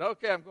she said,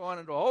 okay, I'm going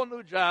into a whole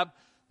new job.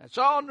 It's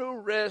all new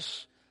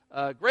risks,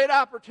 great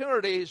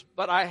opportunities,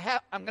 but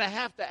I'm going to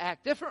have to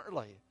act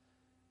differently.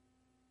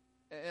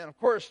 And of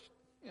course,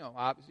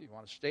 obviously you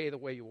want to stay the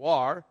way you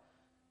are.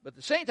 But at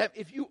the same time,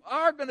 if you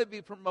are going to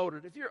be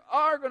promoted, if you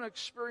are going to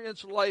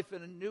experience life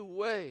in a new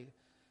way,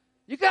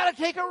 you got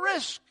to take a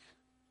risk.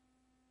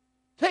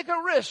 Take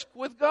a risk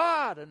with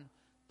God and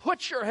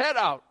put your head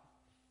out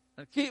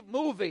and keep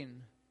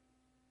moving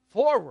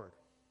forward.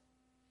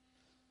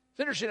 It's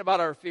interesting about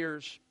our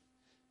fears.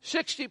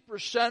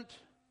 60%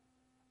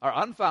 are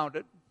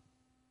unfounded.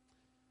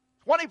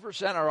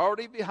 20% are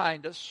already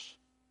behind us.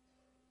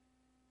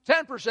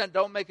 10%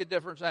 don't make a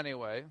difference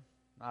anyway.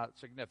 Not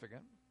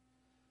significant.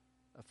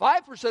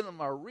 5% of them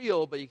are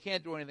real, but you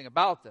can't do anything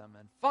about them.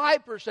 And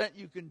 5%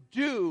 you can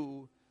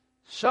do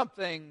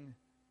something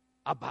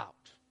about.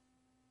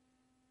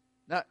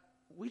 Now,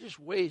 we just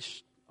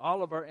waste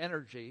all of our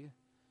energy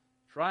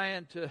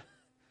trying to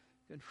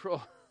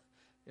control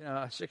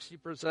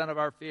 60% of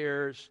our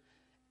fears.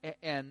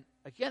 And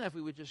again, if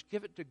we would just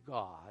give it to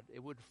God,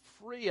 it would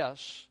free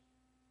us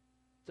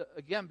to,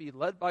 again, be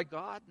led by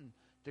God and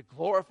to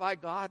glorify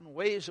God in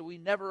ways that we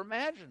never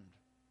imagined.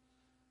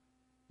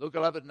 Luke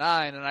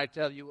 11:9, and I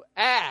tell you,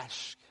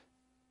 ask,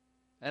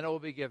 and it will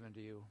be given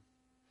to you.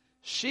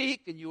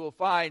 Seek, and you will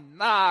find.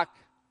 Knock,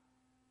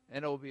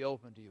 and it will be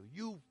open to you.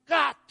 You've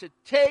got to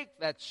take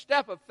that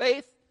step of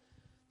faith.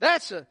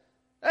 That's an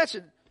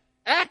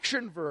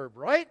action verb,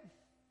 right?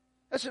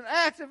 That's an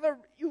active verb.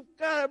 You've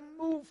got to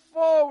move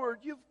forward.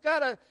 You've got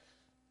to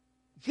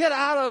get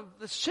out of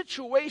the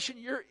situation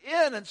you're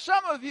in. And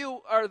some of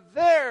you are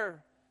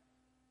there.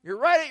 You're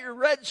right at your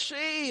Red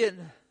Sea, and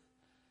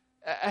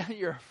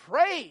you're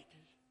afraid.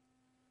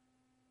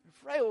 You're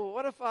afraid, well,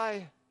 what if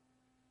I,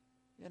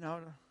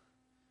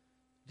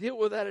 deal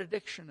with that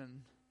addiction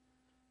and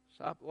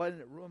stop letting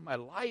it ruin my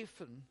life?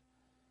 And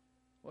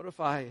what if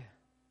I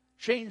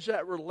change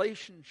that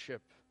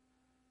relationship?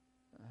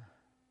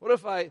 What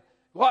if I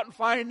go out and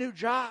find a new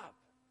job?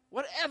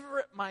 Whatever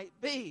it might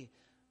be,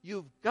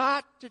 you've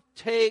got to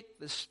take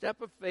the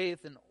step of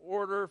faith in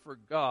order for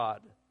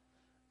God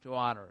to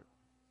honor it.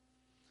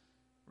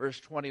 Verse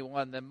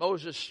 21, then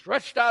Moses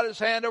stretched out his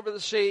hand over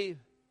the sea,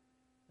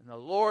 and the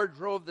Lord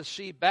drove the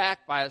sea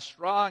back by a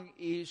strong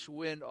east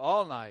wind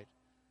all night,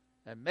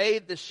 and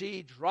made the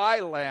sea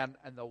dry land,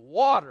 and the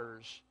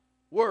waters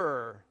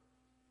were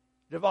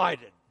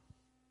divided.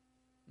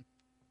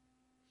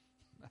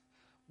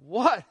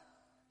 What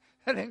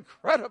an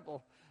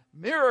incredible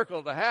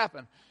miracle to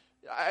happen.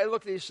 I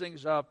looked these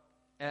things up,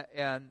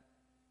 and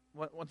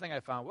one thing I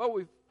found,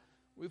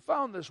 we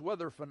found this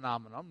weather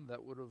phenomenon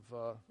that would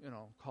have,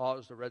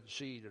 caused the Red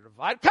Sea to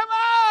divide. Come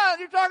on!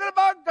 You're talking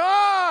about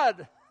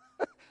God!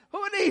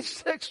 Who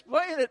needs to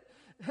explain it?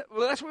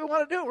 Well, that's what we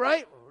want to do,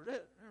 right? Well, did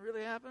it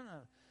really happen?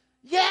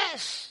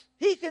 Yes!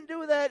 He can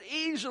do that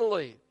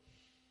easily.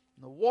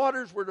 And the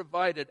waters were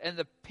divided, and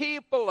the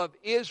people of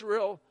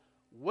Israel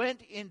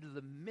went into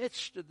the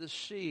midst of the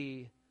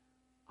sea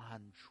on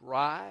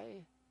dry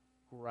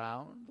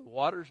ground, the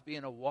waters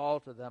being a wall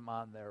to them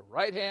on their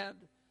right hand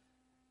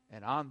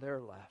and on their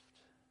left.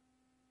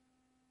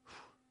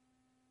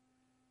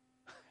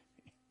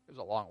 It was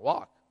a long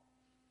walk.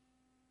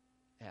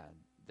 And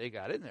they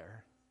got in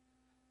there,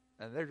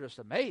 and they're just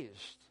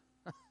amazed.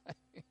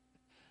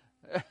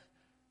 They're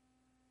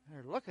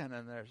looking,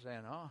 and they're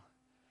saying, oh.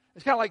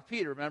 It's kind of like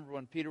Peter. Remember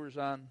when Peter was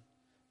on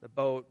the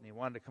boat, and he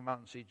wanted to come out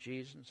and see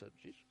Jesus, and said,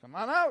 Jesus, come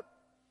on out.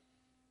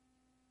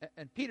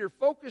 And Peter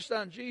focused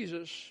on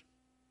Jesus,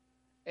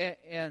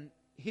 and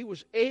he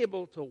was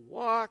able to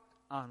walk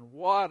on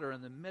water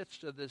in the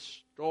midst of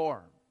this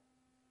storm.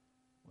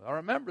 Well,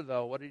 remember,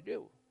 though, what did he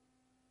do?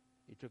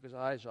 He took his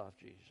eyes off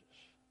Jesus,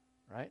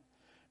 right?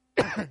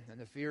 And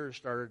the fear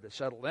started to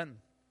settle in,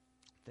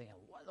 thinking,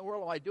 what in the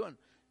world am I doing?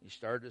 He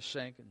started to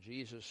sink, and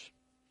Jesus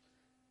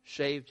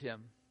saved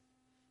him.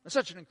 It's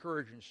such an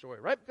encouraging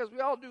story, right? Because we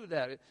all do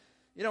that.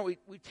 You know,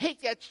 we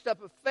take that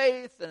step of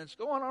faith, and it's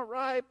going all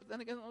right, but then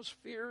again, those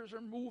fears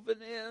are moving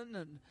in.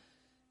 And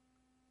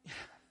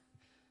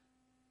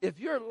if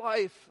your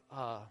life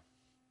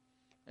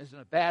is in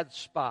a bad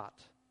spot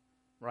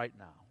right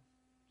now,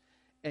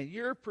 and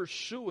you're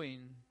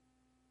pursuing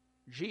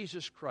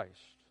Jesus Christ,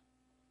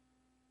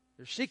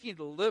 you're seeking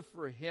to live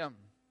for Him,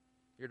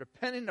 you're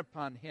depending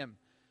upon Him,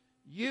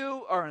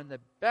 you are in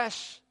the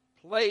best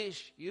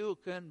place you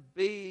can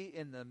be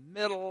in the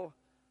middle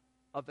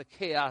of the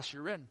chaos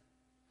you're in.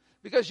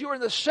 Because you're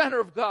in the center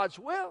of God's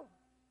will.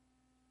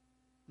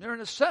 You're in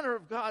the center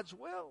of God's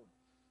will.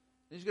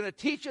 He's going to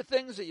teach you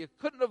things that you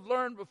couldn't have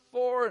learned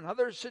before in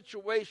other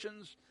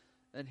situations,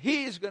 and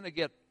He's going to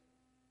get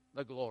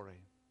the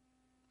glory.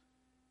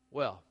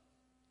 Well,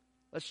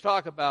 let's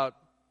talk about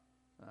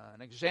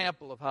an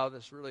example of how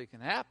this really can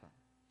happen.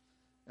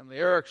 Emily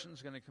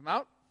Erickson's going to come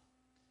out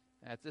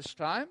at this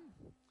time,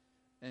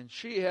 and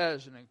she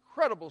has an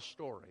incredible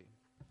story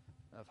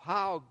of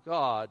how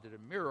God did a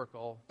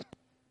miracle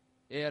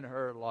in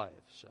her life.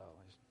 So,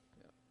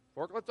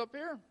 forklift up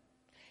here?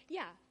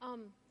 Yeah,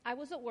 I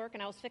was at work,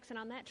 and I was fixing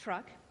on that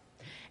truck,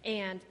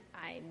 and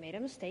I made a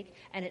mistake,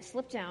 and it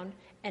slipped down,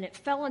 and it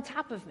fell on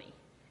top of me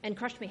and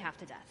crushed me half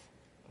to death.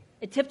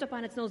 It tipped up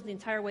on its nose the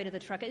entire weight of the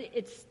truck.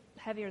 It's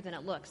heavier than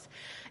it looks.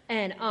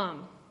 And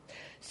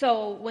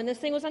so when this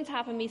thing was on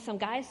top of me, some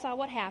guys saw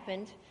what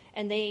happened,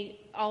 and they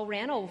all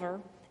ran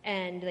over,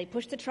 and they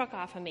pushed the truck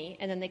off of me,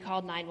 and then they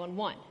called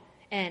 911.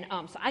 And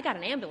so I got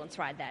an ambulance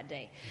ride that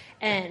day.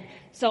 And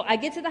so I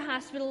get to the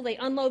hospital, they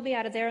unload me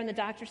out of there, and the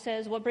doctor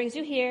says, what brings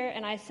you here?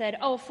 And I said,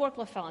 a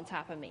forklift fell on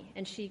top of me.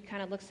 And she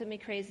kind of looks at me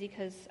crazy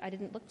because I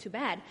didn't look too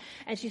bad.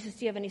 And she says,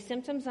 do you have any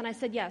symptoms? And I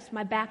said, yes,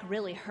 my back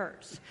really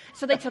hurts.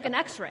 So they took an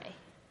x-ray.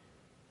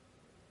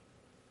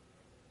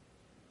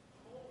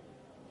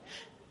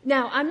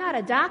 Now, I'm not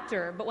a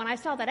doctor, but when I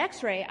saw that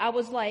x-ray, I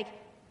was like,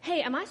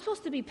 hey, am I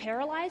supposed to be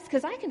paralyzed?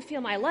 Because I can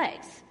feel my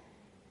legs.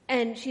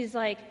 And she's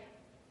like,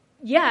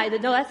 yeah,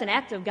 no, that's an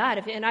act of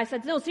God. And I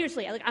said, no,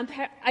 seriously,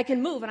 I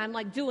can move, and I'm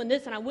like doing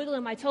this, and I'm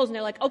wiggling my toes, and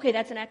they're like, okay,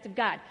 that's an act of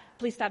God.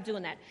 Please stop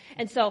doing that.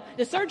 And so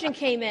the surgeon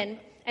came in,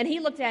 and he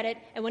looked at it,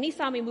 and when he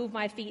saw me move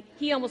my feet,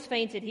 he almost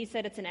fainted. He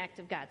said it's an act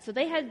of God. So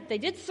they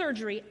did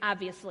surgery,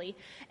 obviously,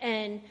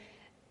 and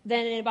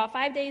then in about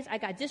 5 days, I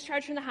got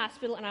discharged from the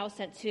hospital, and I was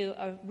sent to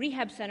a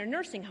rehab center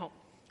nursing home,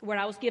 where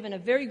I was given a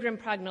very grim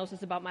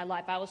prognosis about my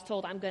life. I was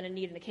told I'm going to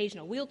need an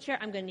occasional wheelchair,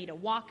 I'm going to need a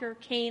walker,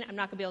 cane, I'm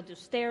not going to be able to do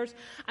stairs,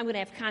 I'm going to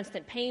have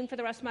constant pain for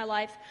the rest of my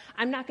life,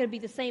 I'm not going to be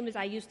the same as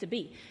I used to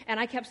be. And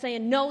I kept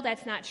saying, no,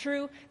 that's not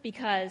true,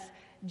 because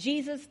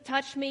Jesus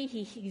touched me,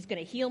 He's going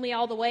to heal me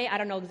all the way. I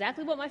don't know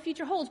exactly what my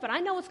future holds, but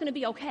I know it's going to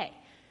be okay.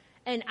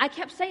 And I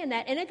kept saying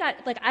that, and it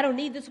got, like, I don't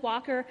need this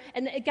walker,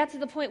 and it got to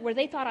the point where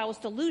they thought I was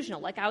delusional,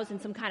 like I was in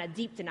some kind of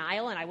deep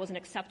denial, and I wasn't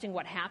accepting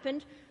what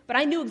happened, but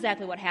I knew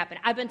exactly what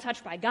happened. I've been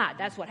touched by God.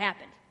 That's what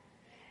happened.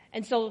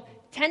 And so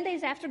 10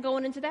 days after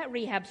going into that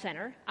rehab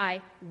center,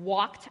 I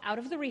walked out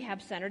of the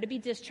rehab center to be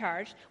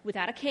discharged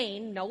without a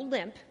cane, no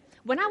limp.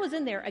 When I was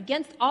in there,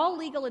 against all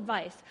legal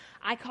advice,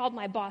 I called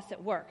my boss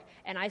at work,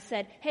 and I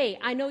said, hey,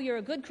 I know you're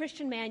a good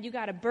Christian man, you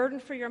got a burden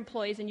for your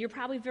employees, and you're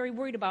probably very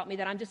worried about me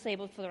that I'm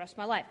disabled for the rest of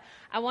my life.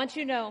 I want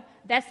you to know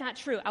that's not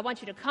true. I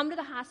want you to come to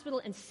the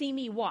hospital and see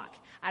me walk.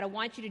 I don't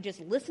want you to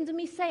just listen to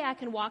me say I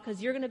can walk, because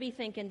you're going to be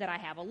thinking that I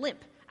have a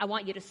limp. I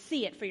want you to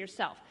see it for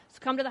yourself. So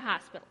come to the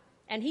hospital.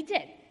 And he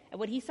did. And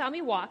when he saw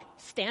me walk,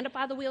 stand up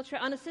out of the wheelchair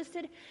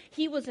unassisted,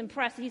 he was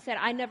impressed. He said,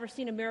 I've never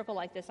seen a miracle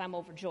like this. I'm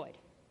overjoyed.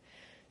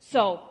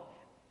 So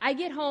I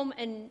get home,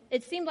 and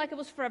it seemed like it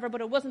was forever,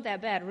 but it wasn't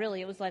that bad,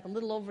 really. It was like a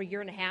little over a year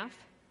and a half.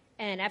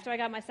 And after I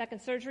got my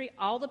second surgery,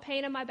 all the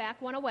pain in my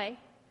back went away.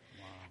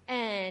 Wow.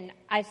 And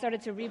I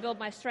started to rebuild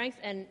my strength,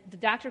 and the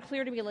doctor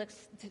cleared me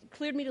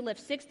to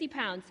lift 60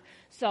 pounds.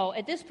 So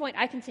at this point,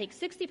 I can take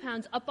 60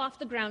 pounds up off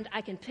the ground. I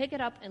can pick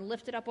it up and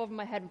lift it up over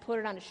my head and put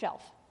it on a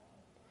shelf.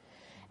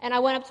 And I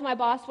went up to my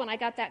boss when I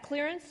got that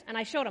clearance, and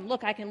I showed him,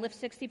 look, I can lift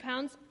 60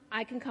 pounds.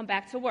 I can come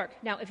back to work.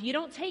 Now, if you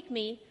don't take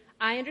me,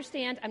 I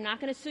understand. I'm not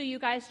going to sue you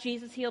guys.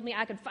 Jesus healed me.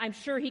 I'm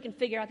sure He can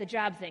figure out the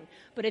job thing.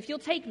 But if you'll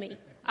take me,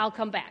 I'll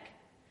come back.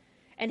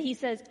 And he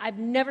says, I've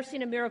never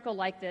seen a miracle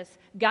like this.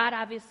 God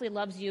obviously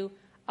loves you.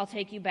 I'll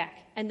take you back.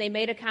 And they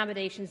made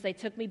accommodations. They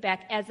took me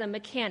back as a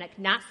mechanic,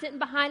 not sitting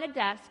behind a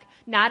desk,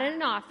 not in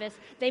an office.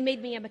 They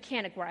made me a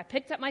mechanic where I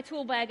picked up my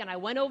tool bag and I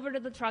went over to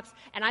the trucks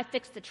and I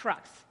fixed the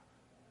trucks.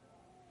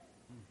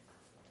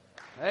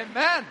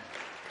 Amen.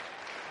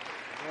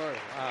 Lord,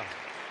 wow.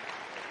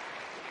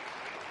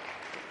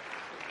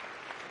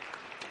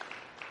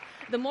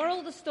 The moral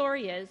of the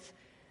story is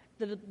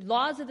the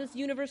laws of this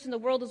universe and the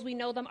world as we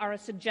know them are a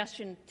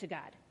suggestion to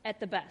God at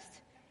the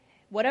best.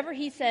 Whatever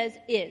he says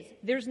is.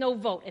 There's no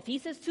vote. If he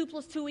says 2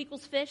 + 2 =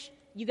 fish,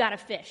 you got to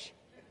fish.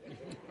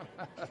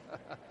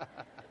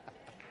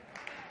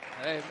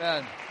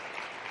 Amen.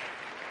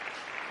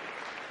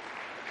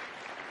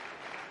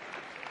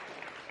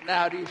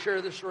 Now, do you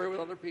share this story with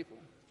other people?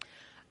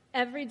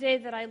 Every day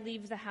that I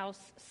leave the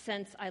house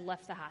since I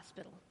left the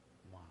hospital.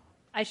 Wow.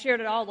 I shared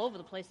it all over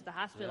the place at the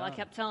hospital. Yeah. I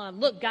kept telling them,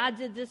 look, God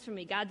did this for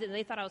me. God did.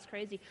 They thought I was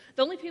crazy.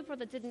 The only people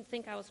that didn't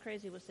think I was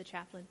crazy was the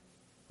chaplain.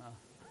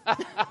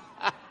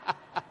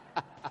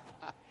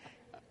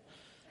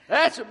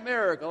 That's a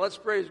miracle. Let's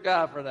praise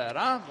God for that,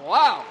 huh?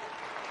 Wow.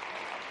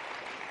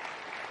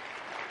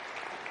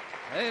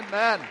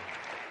 Amen.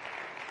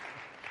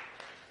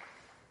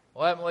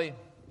 Well, Emily,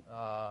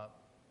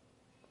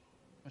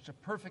 it's a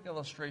perfect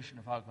illustration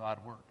of how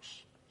God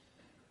works.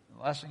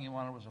 The last thing you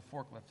wanted was a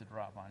forklift to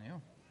drop on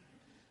you.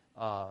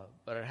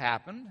 But it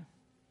happened,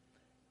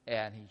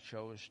 and he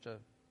chose to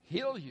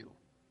heal you.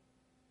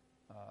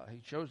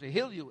 He chose to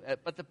heal you.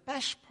 But the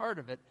best part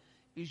of it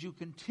is you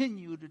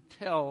continue to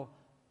tell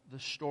the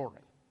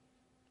story.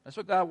 That's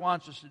what God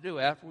wants us to do.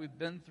 After we've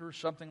been through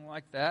something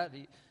like that,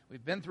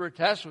 we've been through a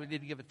test, we need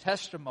to give a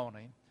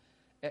testimony.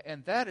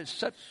 And that is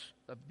such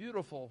a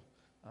beautiful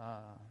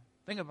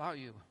thing about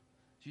you.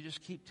 You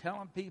just keep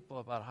telling people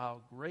about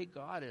how great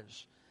God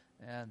is.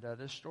 And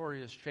this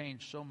story has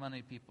changed so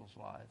many people's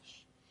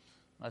lives.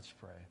 Let's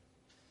pray.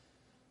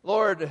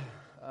 Lord,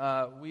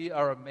 we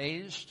are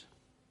amazed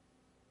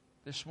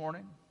this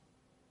morning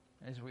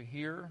as we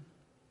hear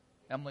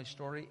Emily's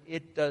story.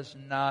 It does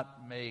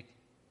not make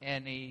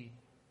any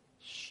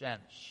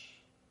sense.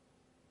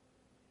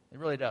 It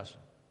really doesn't.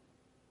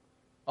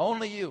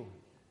 Only you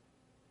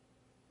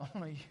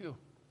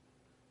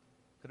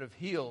could have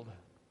healed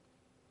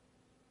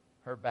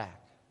her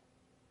back.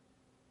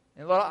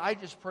 And Lord, I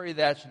just pray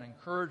that's an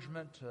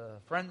encouragement to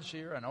friends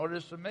here. I know it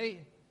is to me.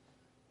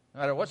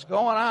 No matter what's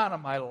going on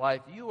in my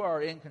life, you are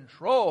in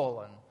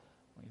control. And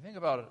when you think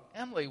about it,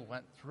 Emily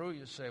went through,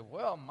 you say,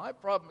 well, my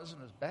problem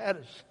isn't as bad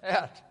as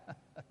that.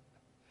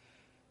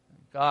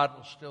 God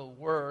will still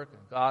work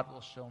and God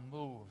will still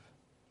move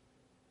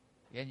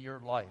in your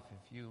life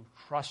if you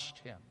trust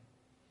Him.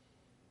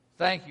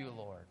 Thank you,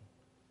 Lord,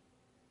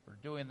 for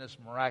doing this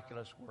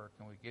miraculous work,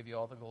 and we give you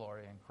all the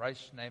glory. In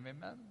Christ's name,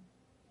 amen.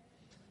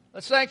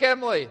 Let's thank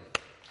Emily.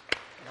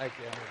 Thank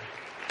you, Emily.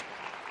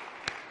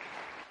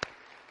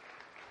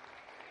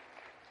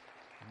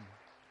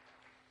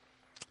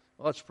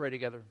 Well, let's pray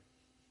together.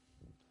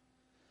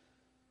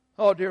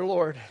 Oh, dear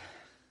Lord,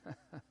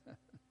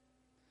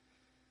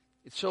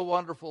 it's so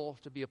wonderful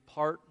to be a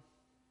part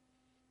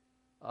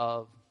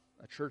of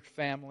a church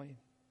family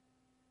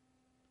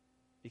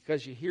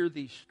because you hear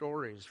these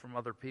stories from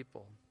other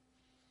people.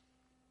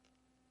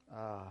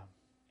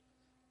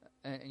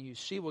 And you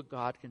see what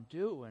God can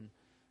do. And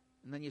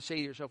then you say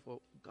to yourself,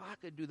 well, God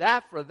could do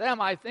that for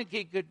them. I think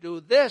He could do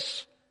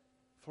this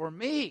for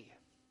me.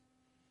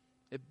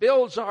 It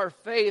builds our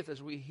faith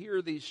as we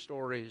hear these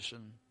stories.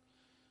 And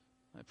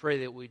I pray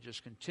that we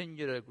just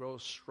continue to grow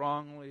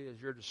strongly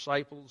as your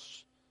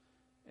disciples.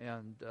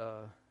 And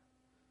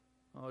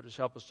just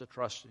help us to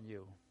trust in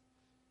you.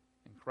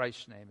 In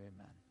Christ's name,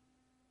 amen.